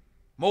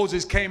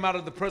 Moses came out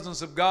of the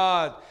presence of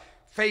God,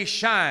 face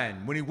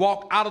shine. When he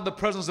walked out of the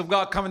presence of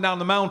God coming down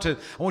the mountain,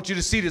 I want you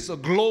to see this. A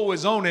glow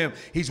is on him.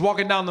 He's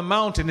walking down the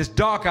mountain. It's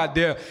dark out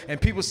there,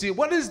 and people see,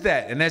 what is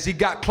that? And as he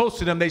got close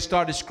to them, they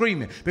started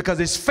screaming because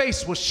his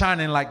face was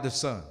shining like the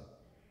sun.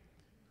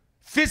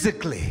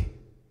 Physically,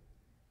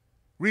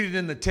 read it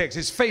in the text.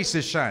 His face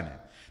is shining.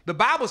 The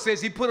Bible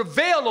says he put a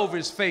veil over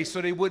his face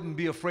so they wouldn't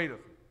be afraid of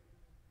him.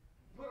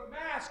 Put a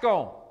mask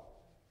on.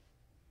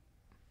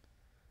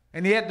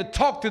 And he had to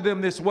talk to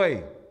them this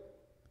way.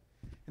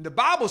 And the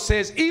Bible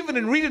says, even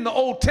in reading the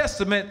Old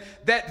Testament,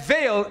 that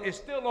veil is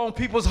still on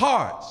people's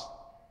hearts.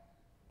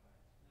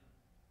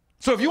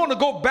 So if you want to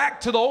go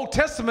back to the Old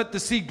Testament to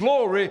see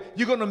glory,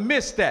 you're going to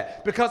miss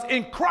that. Because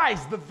in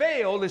Christ, the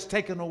veil is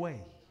taken away.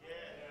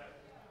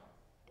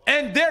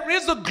 And there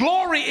is a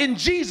glory in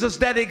Jesus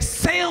that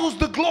excels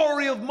the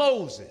glory of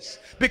Moses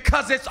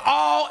because it's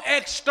all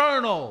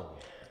external.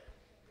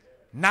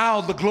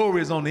 Now the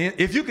glory is on the end.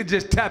 If you can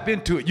just tap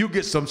into it, you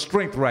get some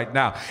strength right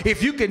now.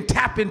 If you can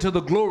tap into the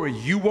glory,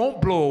 you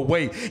won't blow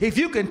away. If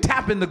you can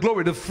tap in the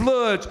glory, the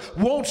floods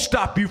won't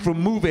stop you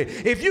from moving.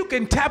 If you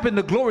can tap in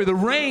the glory, the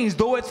rains,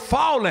 though it's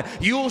falling,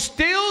 you'll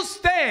still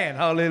stand.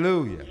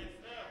 Hallelujah.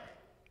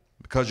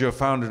 Because you're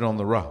founded on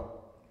the rock.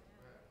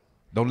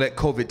 Don't let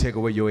COVID take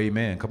away your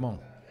amen. Come on.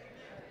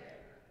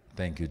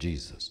 Thank you,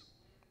 Jesus.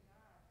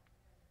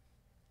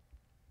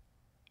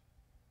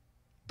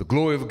 The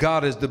glory of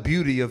God is the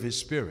beauty of his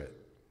spirit.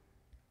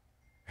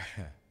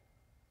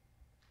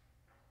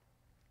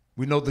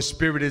 We know the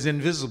spirit is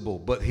invisible,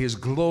 but his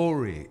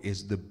glory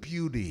is the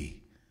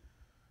beauty,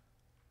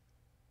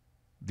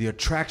 the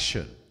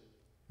attraction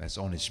that's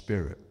on his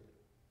spirit.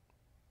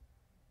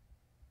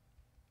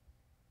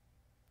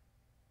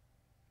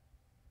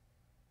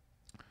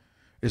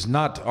 It's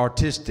not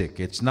artistic,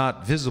 it's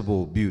not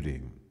visible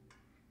beauty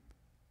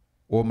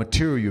or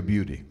material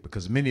beauty,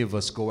 because many of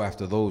us go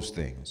after those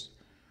things.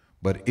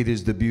 But it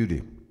is the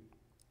beauty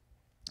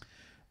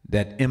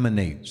that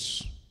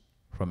emanates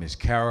from his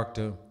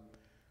character,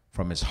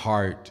 from his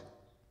heart,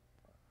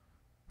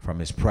 from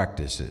his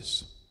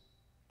practices,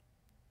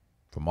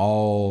 from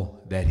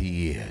all that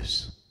he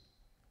is.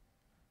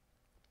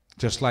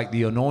 Just like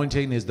the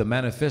anointing is the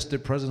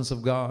manifested presence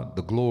of God,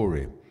 the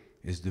glory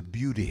is the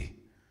beauty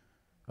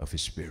of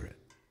his spirit.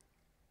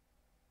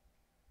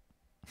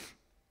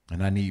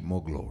 And I need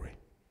more glory.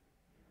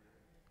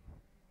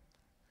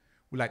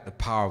 We like the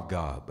power of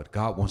God, but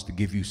God wants to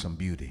give you some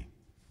beauty.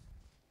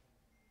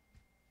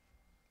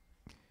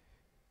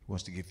 He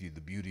wants to give you the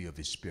beauty of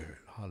his spirit.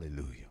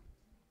 Hallelujah.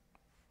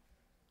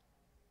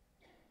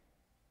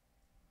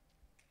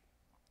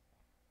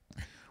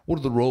 What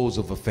are the roles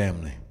of a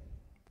family?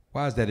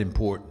 Why is that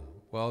important?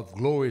 Well, if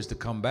glory is to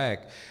come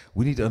back,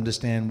 we need to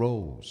understand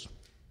roles.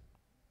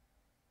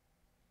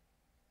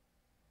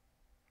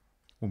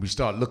 When we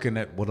start looking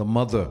at what a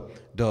mother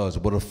does,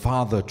 what a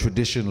father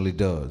traditionally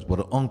does, what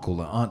an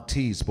uncle or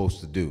auntie is supposed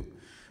to do,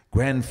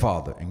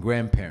 grandfather and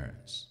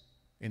grandparents,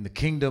 In the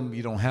kingdom,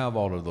 you don't have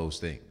all of those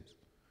things.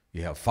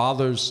 You have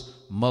fathers,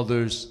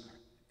 mothers,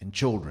 and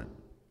children.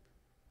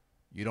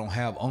 You don't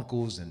have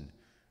uncles and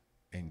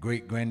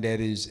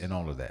great-granddaddies and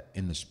all of that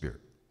in the spirit.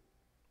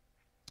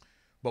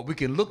 But we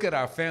can look at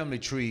our family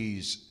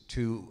trees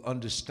to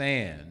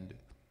understand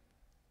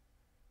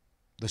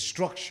the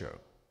structure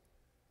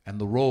and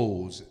the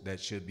roles that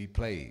should be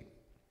played.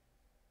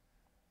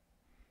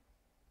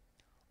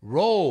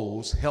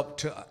 Roles help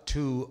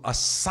to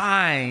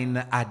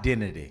assign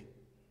identity.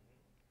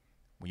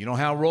 When you don't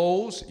have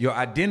roles, your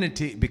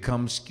identity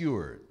becomes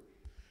skewed.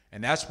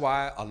 And that's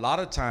why a lot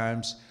of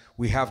times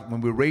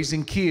when we're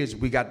raising kids,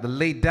 we got to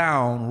lay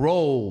down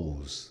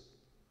roles.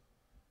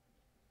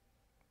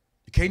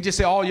 You can't just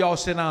say, all y'all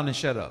sit down and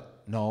shut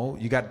up. No,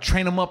 you got to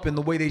train them up in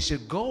the way they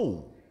should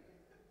go.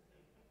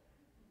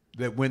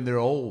 That when they're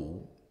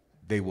old,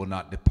 they will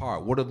not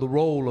depart. What are the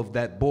role of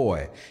that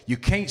boy? You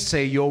can't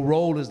say your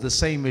role is the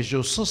same as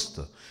your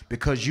sister,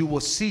 because you will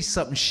see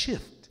something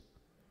shift.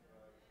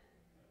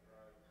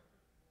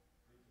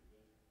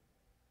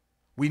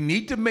 We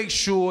need to make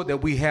sure that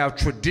we have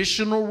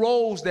traditional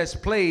roles that's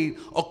played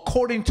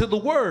according to the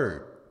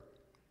word.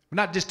 We're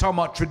not just talking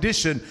about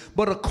tradition,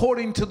 but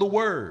according to the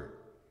word.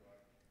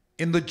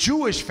 In the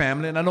Jewish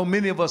family, and I know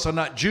many of us are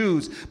not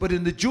Jews, but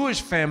in the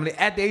Jewish family,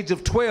 at the age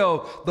of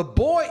 12, the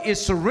boy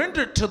is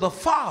surrendered to the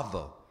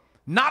father,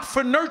 not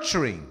for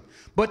nurturing,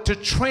 but to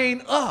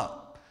train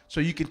up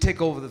so you can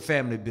take over the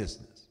family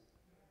business.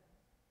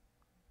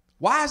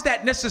 Why is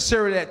that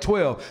necessary at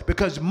 12?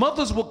 Because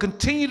mothers will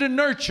continue to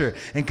nurture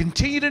and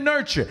continue to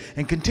nurture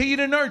and continue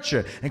to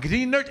nurture and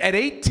continue to nurture. At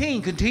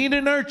 18, continue to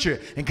nurture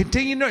and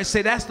continue to nurture.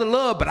 Say, that's the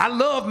love, but I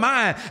love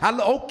mine.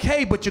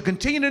 Okay, but you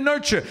continue to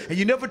nurture and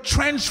you never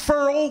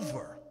transfer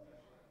over.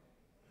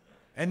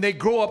 And they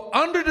grow up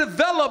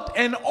underdeveloped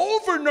and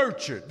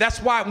over-nurtured.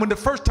 That's why when the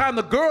first time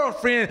the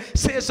girlfriend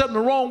says something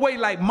the wrong way,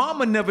 like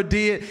mama never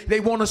did, they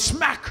want to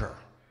smack her.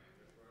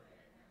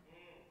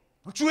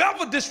 Don't you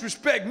ever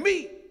disrespect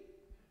me.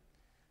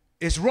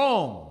 It's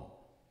wrong,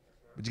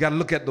 but you got to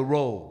look at the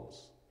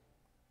roles.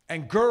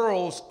 And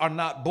girls are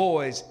not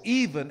boys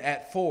even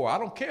at 4. I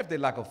don't care if they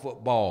like a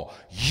football.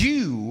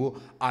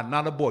 You are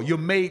not a boy. You're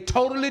made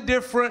totally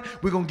different.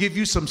 We're going to give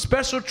you some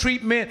special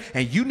treatment,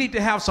 and you need to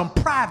have some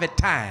private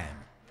time.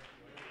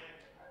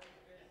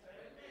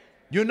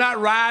 You're not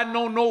riding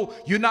on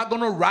you're not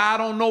going to ride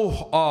on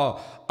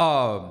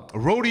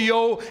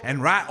rodeo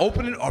and ride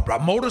opening or a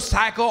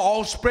motorcycle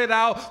all spread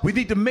out. We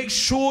need to make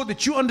sure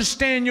that you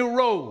understand your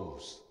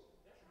roles.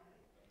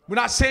 We're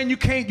not saying you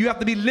can't, you have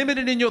to be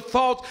limited in your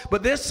thoughts,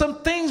 but there's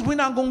some things we're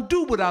not going to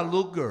do with our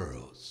little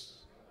girls.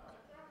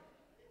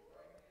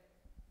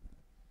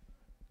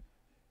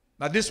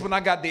 Now this one, I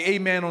got the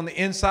amen on the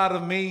inside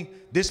of me.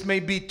 This may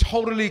be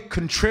totally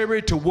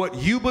contrary to what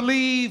you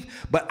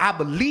believe, but I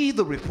believe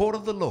the report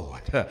of the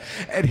Lord.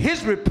 And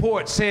his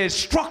report says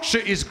structure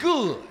is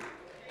good.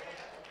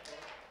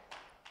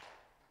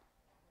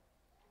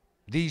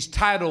 These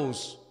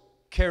titles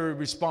carry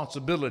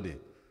responsibility.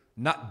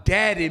 Not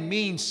daddy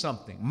means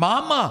something.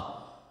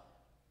 Mama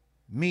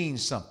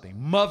means something.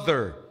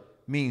 Mother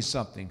means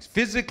something,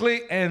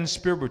 physically and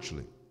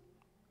spiritually.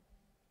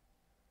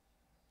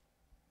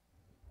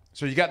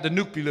 So you got the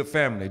nuclear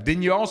family.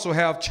 Then you also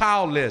have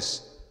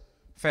childless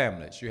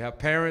families. You have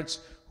parents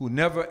who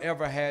never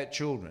ever had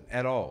children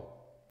at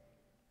all.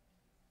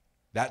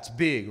 That's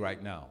big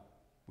right now.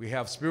 We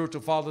have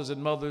spiritual fathers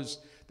and mothers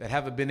that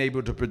haven't been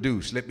able to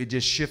produce. Let me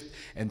just shift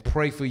and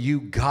pray for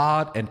you,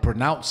 God, and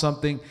pronounce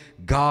something.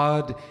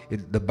 God,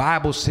 the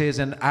Bible says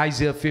in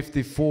Isaiah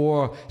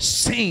 54,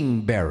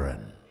 sing,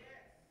 barren.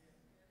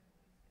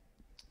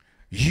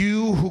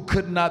 You who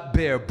could not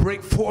bear,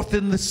 break forth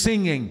in the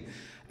singing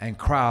and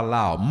cry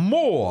aloud.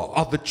 More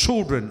are the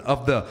children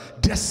of the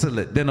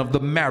desolate than of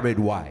the married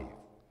wife.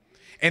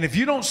 And if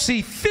you don't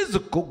see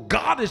physical,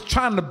 God is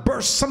trying to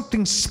burst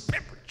something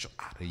spiritual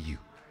out of you.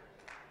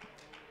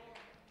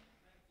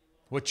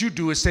 What you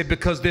do is say,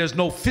 because there's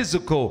no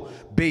physical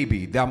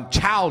baby, I'm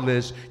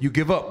childless, you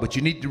give up. But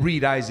you need to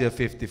read Isaiah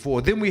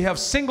 54. Then we have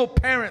single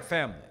parent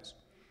families.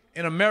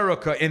 In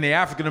America, in the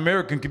African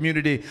American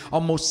community,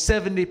 almost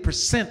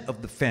 70%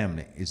 of the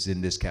family is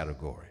in this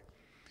category.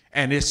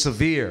 And it's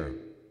severe.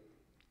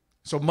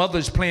 So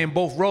mother's playing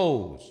both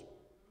roles.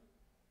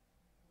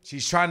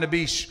 She's trying to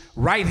be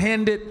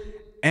right-handed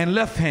and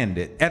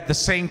left-handed at the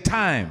same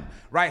time.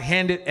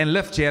 Right-handed and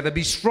left. She had to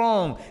be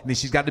strong. And then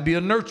she's got to be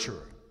a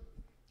nurturer.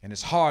 And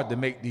it's hard to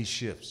make these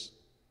shifts.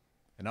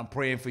 And I'm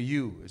praying for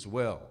you as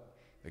well,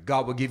 that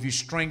God will give you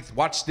strength,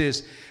 watch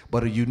this,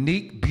 but a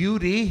unique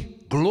beauty,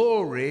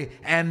 glory,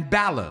 and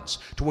balance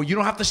to where you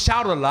don't have to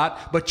shout a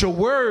lot, but your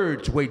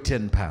words weigh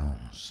 10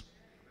 pounds.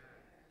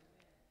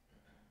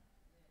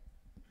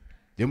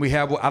 Then we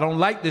have, I don't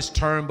like this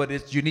term,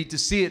 but you need to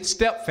see it,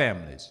 step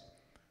families.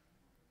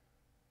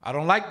 I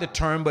don't like the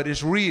term, but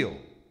it's real.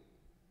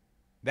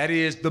 That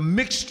is the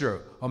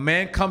mixture. A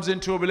man comes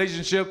into a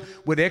relationship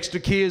with extra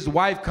kids, the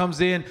wife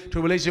comes into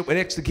a relationship with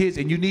extra kids,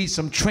 and you need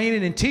some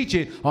training and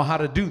teaching on how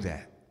to do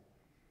that.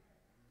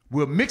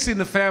 We're mixing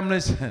the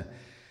families,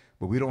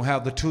 but we don't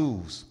have the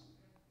tools.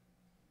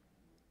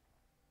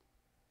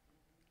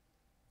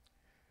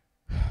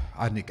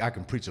 I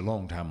can preach a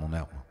long time on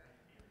that one.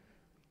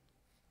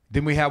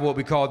 Then we have what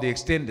we call the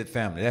extended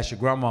family. That's your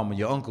grandmama,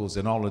 your uncles,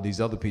 and all of these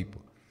other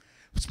people.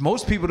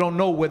 Most people don't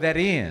know where that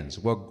ends,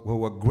 where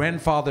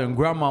grandfather and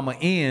grandmama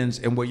ends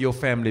and where your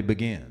family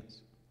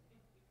begins.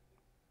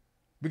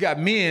 We got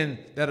men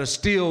that are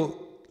still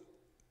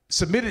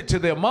submitted to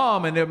their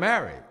mom and they're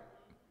married.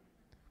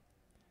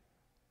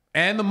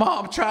 And the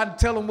mom tried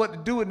to tell them what to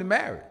do in the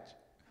marriage.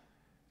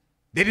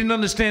 They didn't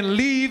understand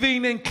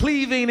leaving and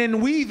cleaving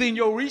and weaving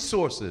your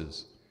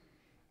resources.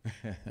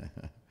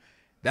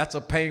 That's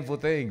a painful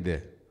thing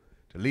there,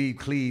 to leave,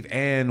 cleave,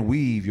 and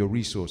weave your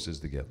resources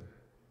together.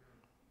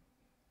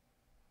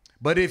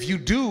 But if you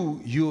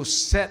do, you'll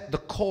set the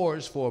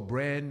course for a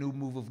brand new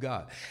move of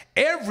God.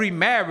 Every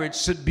marriage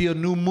should be a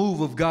new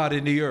move of God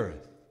in the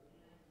earth.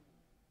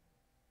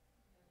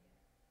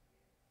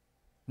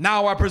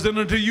 Now I present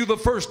unto you the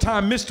first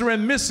time Mr.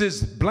 and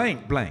Mrs.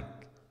 blank blank.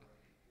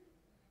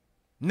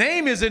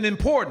 Name isn't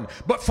important,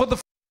 but for the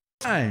first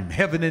time,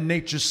 heaven and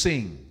nature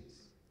sings.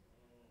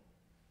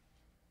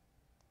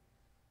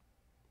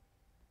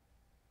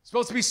 It's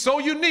supposed to be so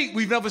unique,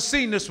 we've never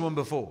seen this one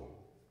before.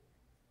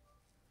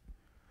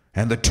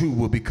 And the two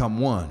will become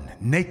one,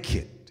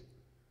 naked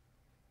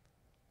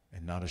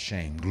and not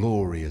ashamed.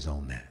 Glory is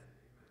on that.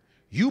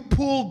 You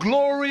pull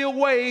glory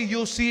away,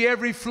 you'll see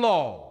every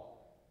flaw.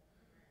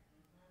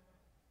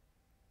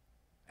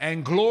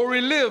 And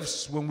glory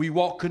lives when we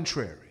walk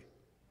contrary.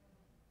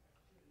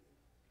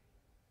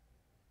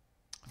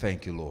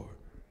 Thank you, Lord.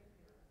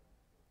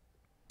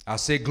 I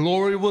say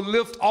glory will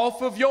lift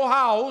off of your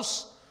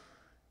house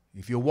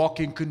if you're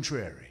walking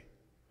contrary.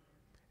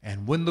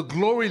 And when the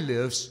glory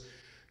lifts,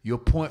 you'll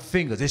point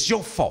fingers. It's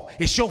your fault.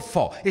 It's your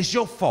fault. It's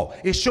your fault.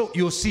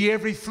 You'll see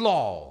every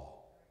flaw.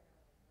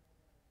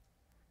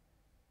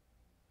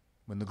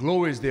 When the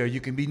glory is there, you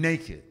can be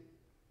naked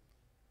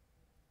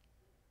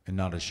and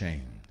not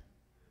ashamed.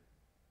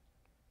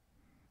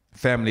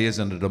 Family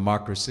isn't a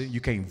democracy.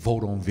 You can't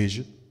vote on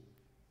vision.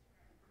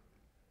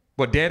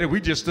 But Daddy, we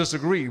just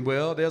disagree.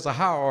 Well, there's a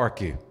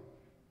hierarchy.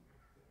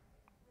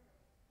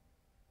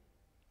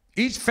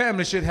 Each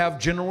family should have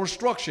general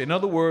structure. In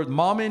other words,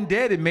 mom and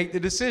daddy make the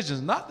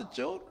decisions, not the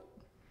children.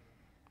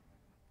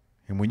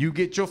 And when you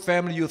get your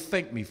family, you'll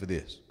thank me for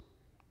this.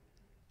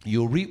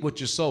 You'll reap what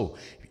you sow.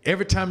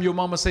 Every time your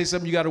mama say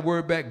something, you got a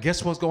word back.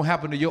 Guess what's going to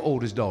happen to your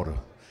oldest daughter?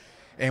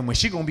 And when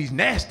she's going to be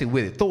nasty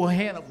with it, throw her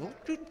hand up. Don't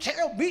you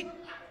tell me.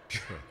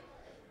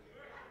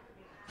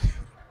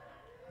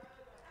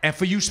 And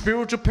for you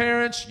spiritual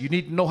parents, you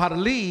need to know how to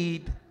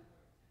lead.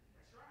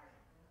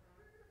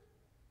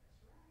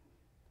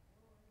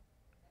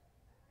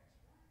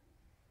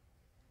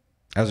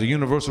 As a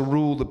universal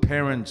rule, the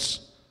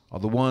parents are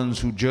the ones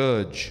who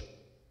judge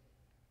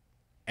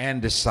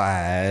and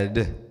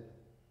decide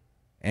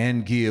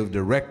and give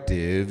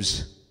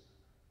directives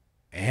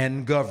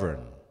and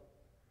govern.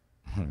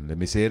 Let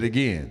me say it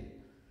again.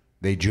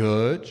 They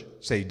judge,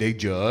 say they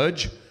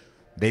judge,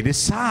 they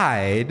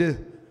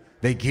decide,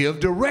 they give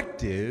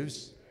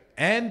directives,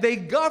 and they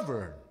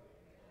govern.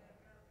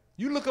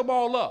 You look them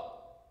all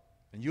up,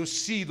 and you'll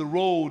see the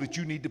role that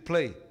you need to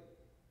play.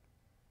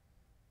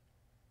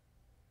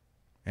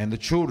 And the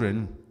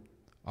children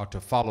are to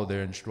follow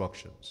their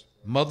instructions.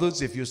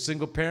 Mothers, if you're a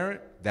single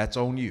parent, that's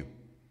on you.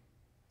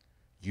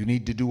 You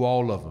need to do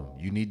all of them.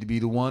 You need to be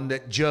the one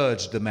that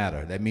judges the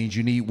matter. That means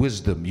you need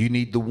wisdom. You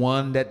need the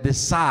one that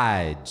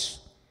decides.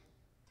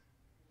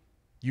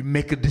 You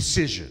make a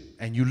decision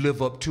and you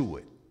live up to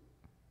it.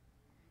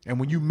 And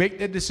when you make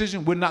that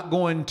decision, we're not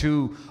going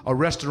to a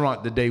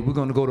restaurant today. We're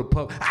going to go to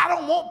Publix. I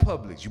don't want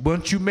Publix.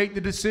 Once you make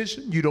the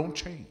decision, you don't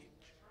change.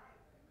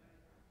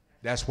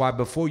 That's why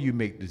before you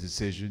make the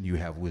decision, you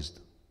have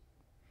wisdom.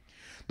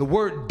 The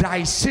word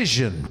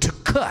decision, to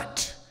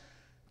cut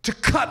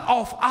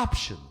off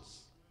options.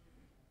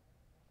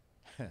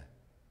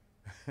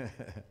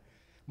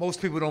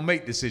 Most people don't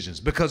make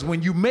decisions because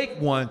when you make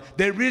one,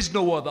 there is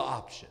no other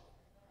option.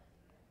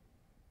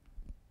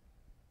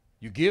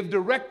 You give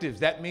directives.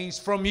 That means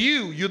from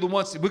you, you're the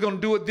ones, we're going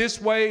to do it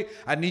this way.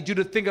 I need you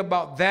to think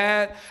about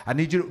that. I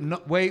need you to,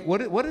 no, wait,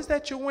 what is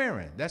that you're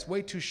wearing? That's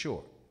way too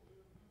short.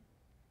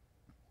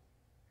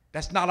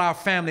 That's not our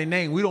family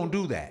name. We don't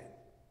do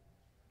that.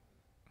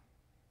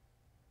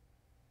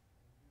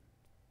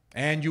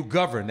 And you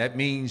govern. That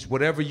means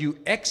whatever you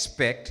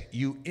expect,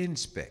 you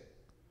inspect.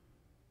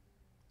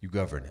 You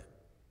govern it.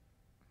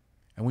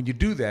 And when you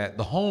do that,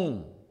 the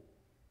home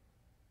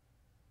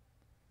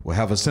will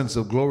have a sense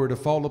of glory to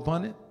fall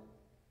upon it,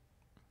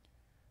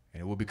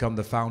 and it will become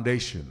the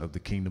foundation of the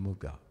kingdom of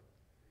God.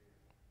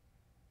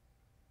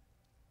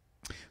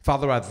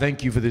 Father, I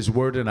thank you for this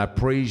word, and I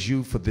praise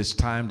you for this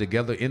time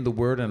together in the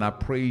word, and I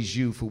praise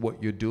you for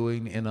what you're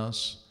doing in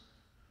us.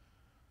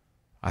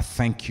 I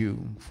thank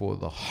you for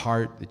the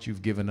heart that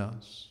you've given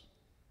us,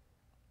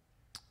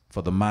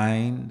 for the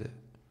mind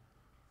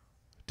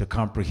to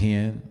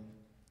comprehend,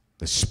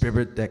 the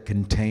spirit that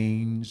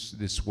contains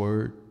this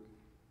word.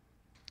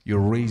 You're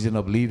raising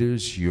up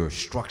leaders. You're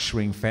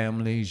structuring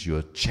families.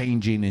 You're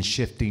changing and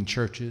shifting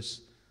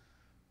churches.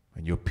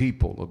 And your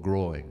people are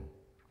growing.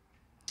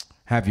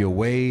 Have your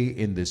way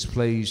in this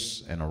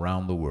place and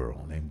around the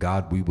world. And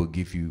God, we will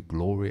give you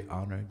glory,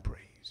 honor, and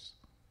praise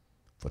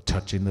for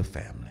touching the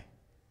family.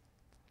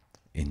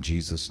 In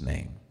Jesus'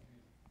 name,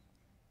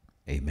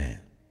 amen.